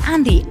podcast,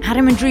 and the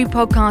Adam and Drew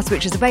podcast,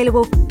 which is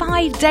available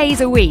 5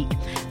 days a week.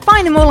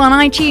 Find them all on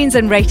iTunes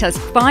and rate us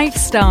 5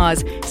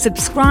 stars.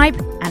 Subscribe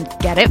and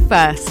get it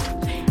first.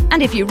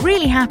 And if you're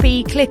really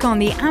happy, click on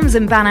the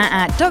Amazon banner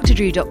at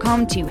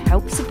drdrew.com to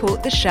help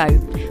support the show.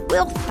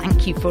 We'll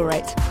thank you for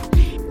it.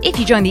 If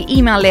you join the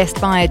email list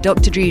via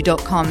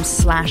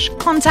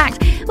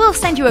drdrew.com/contact, we'll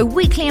send you a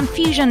weekly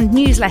infusion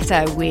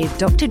newsletter with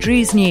Dr.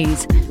 Drew's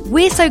news.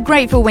 We're so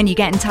grateful when you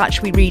get in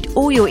touch. We read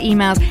all your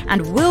emails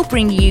and we'll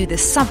bring you the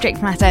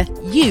subject matter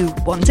you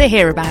want to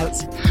hear about.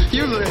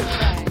 You live.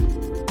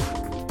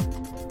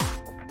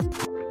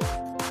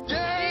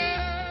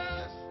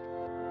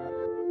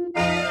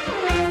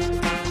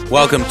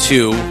 Welcome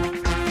to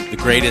the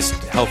greatest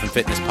health and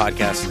fitness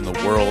podcast in the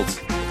world,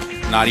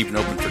 not even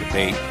open for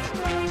debate.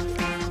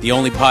 The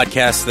only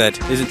podcast that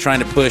isn't trying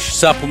to push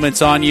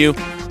supplements on you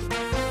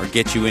or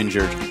get you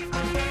injured.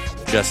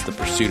 Just the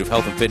pursuit of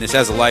health and fitness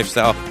as a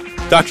lifestyle.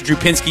 Dr. Drew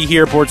Pinsky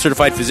here,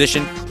 board-certified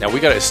physician. Now,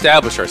 we got to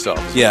establish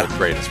ourselves as the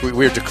greatest.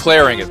 We're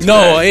declaring it today.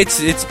 No,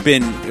 it's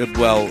been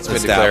well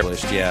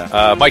established,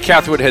 declared. Mike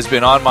Cathwood has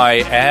been on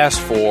my ass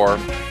for,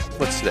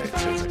 what's today?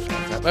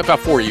 About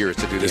 4 years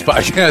to do this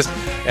podcast,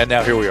 and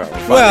now here we are.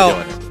 We're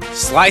finally doing it.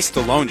 Sly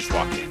Stallone just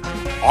walked in.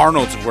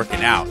 Arnold's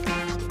working out.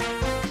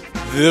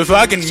 The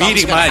fucking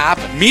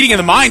meeting of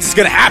the minds is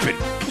going to happen.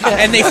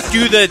 And they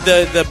do the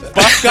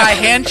buff guy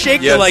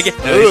handshake. Yes. Like, this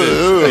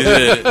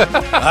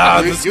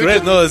is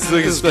great. No, this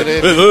is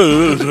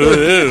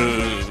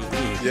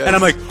and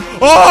I'm like,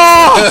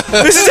 oh,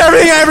 this is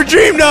everything I ever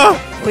dreamed of.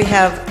 We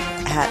have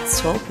at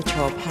Swole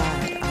Patrol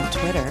Pod on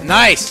Twitter.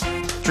 Nice.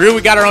 Drew,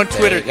 we got our own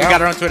Twitter. We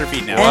got our own Twitter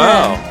feed now.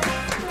 Wow.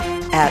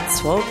 At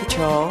Swole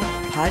Patrol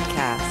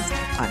Podcast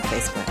on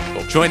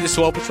Facebook. Join the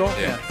Swole Patrol?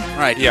 Yeah. All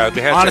right. Yeah.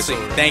 Honestly,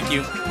 thank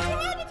you.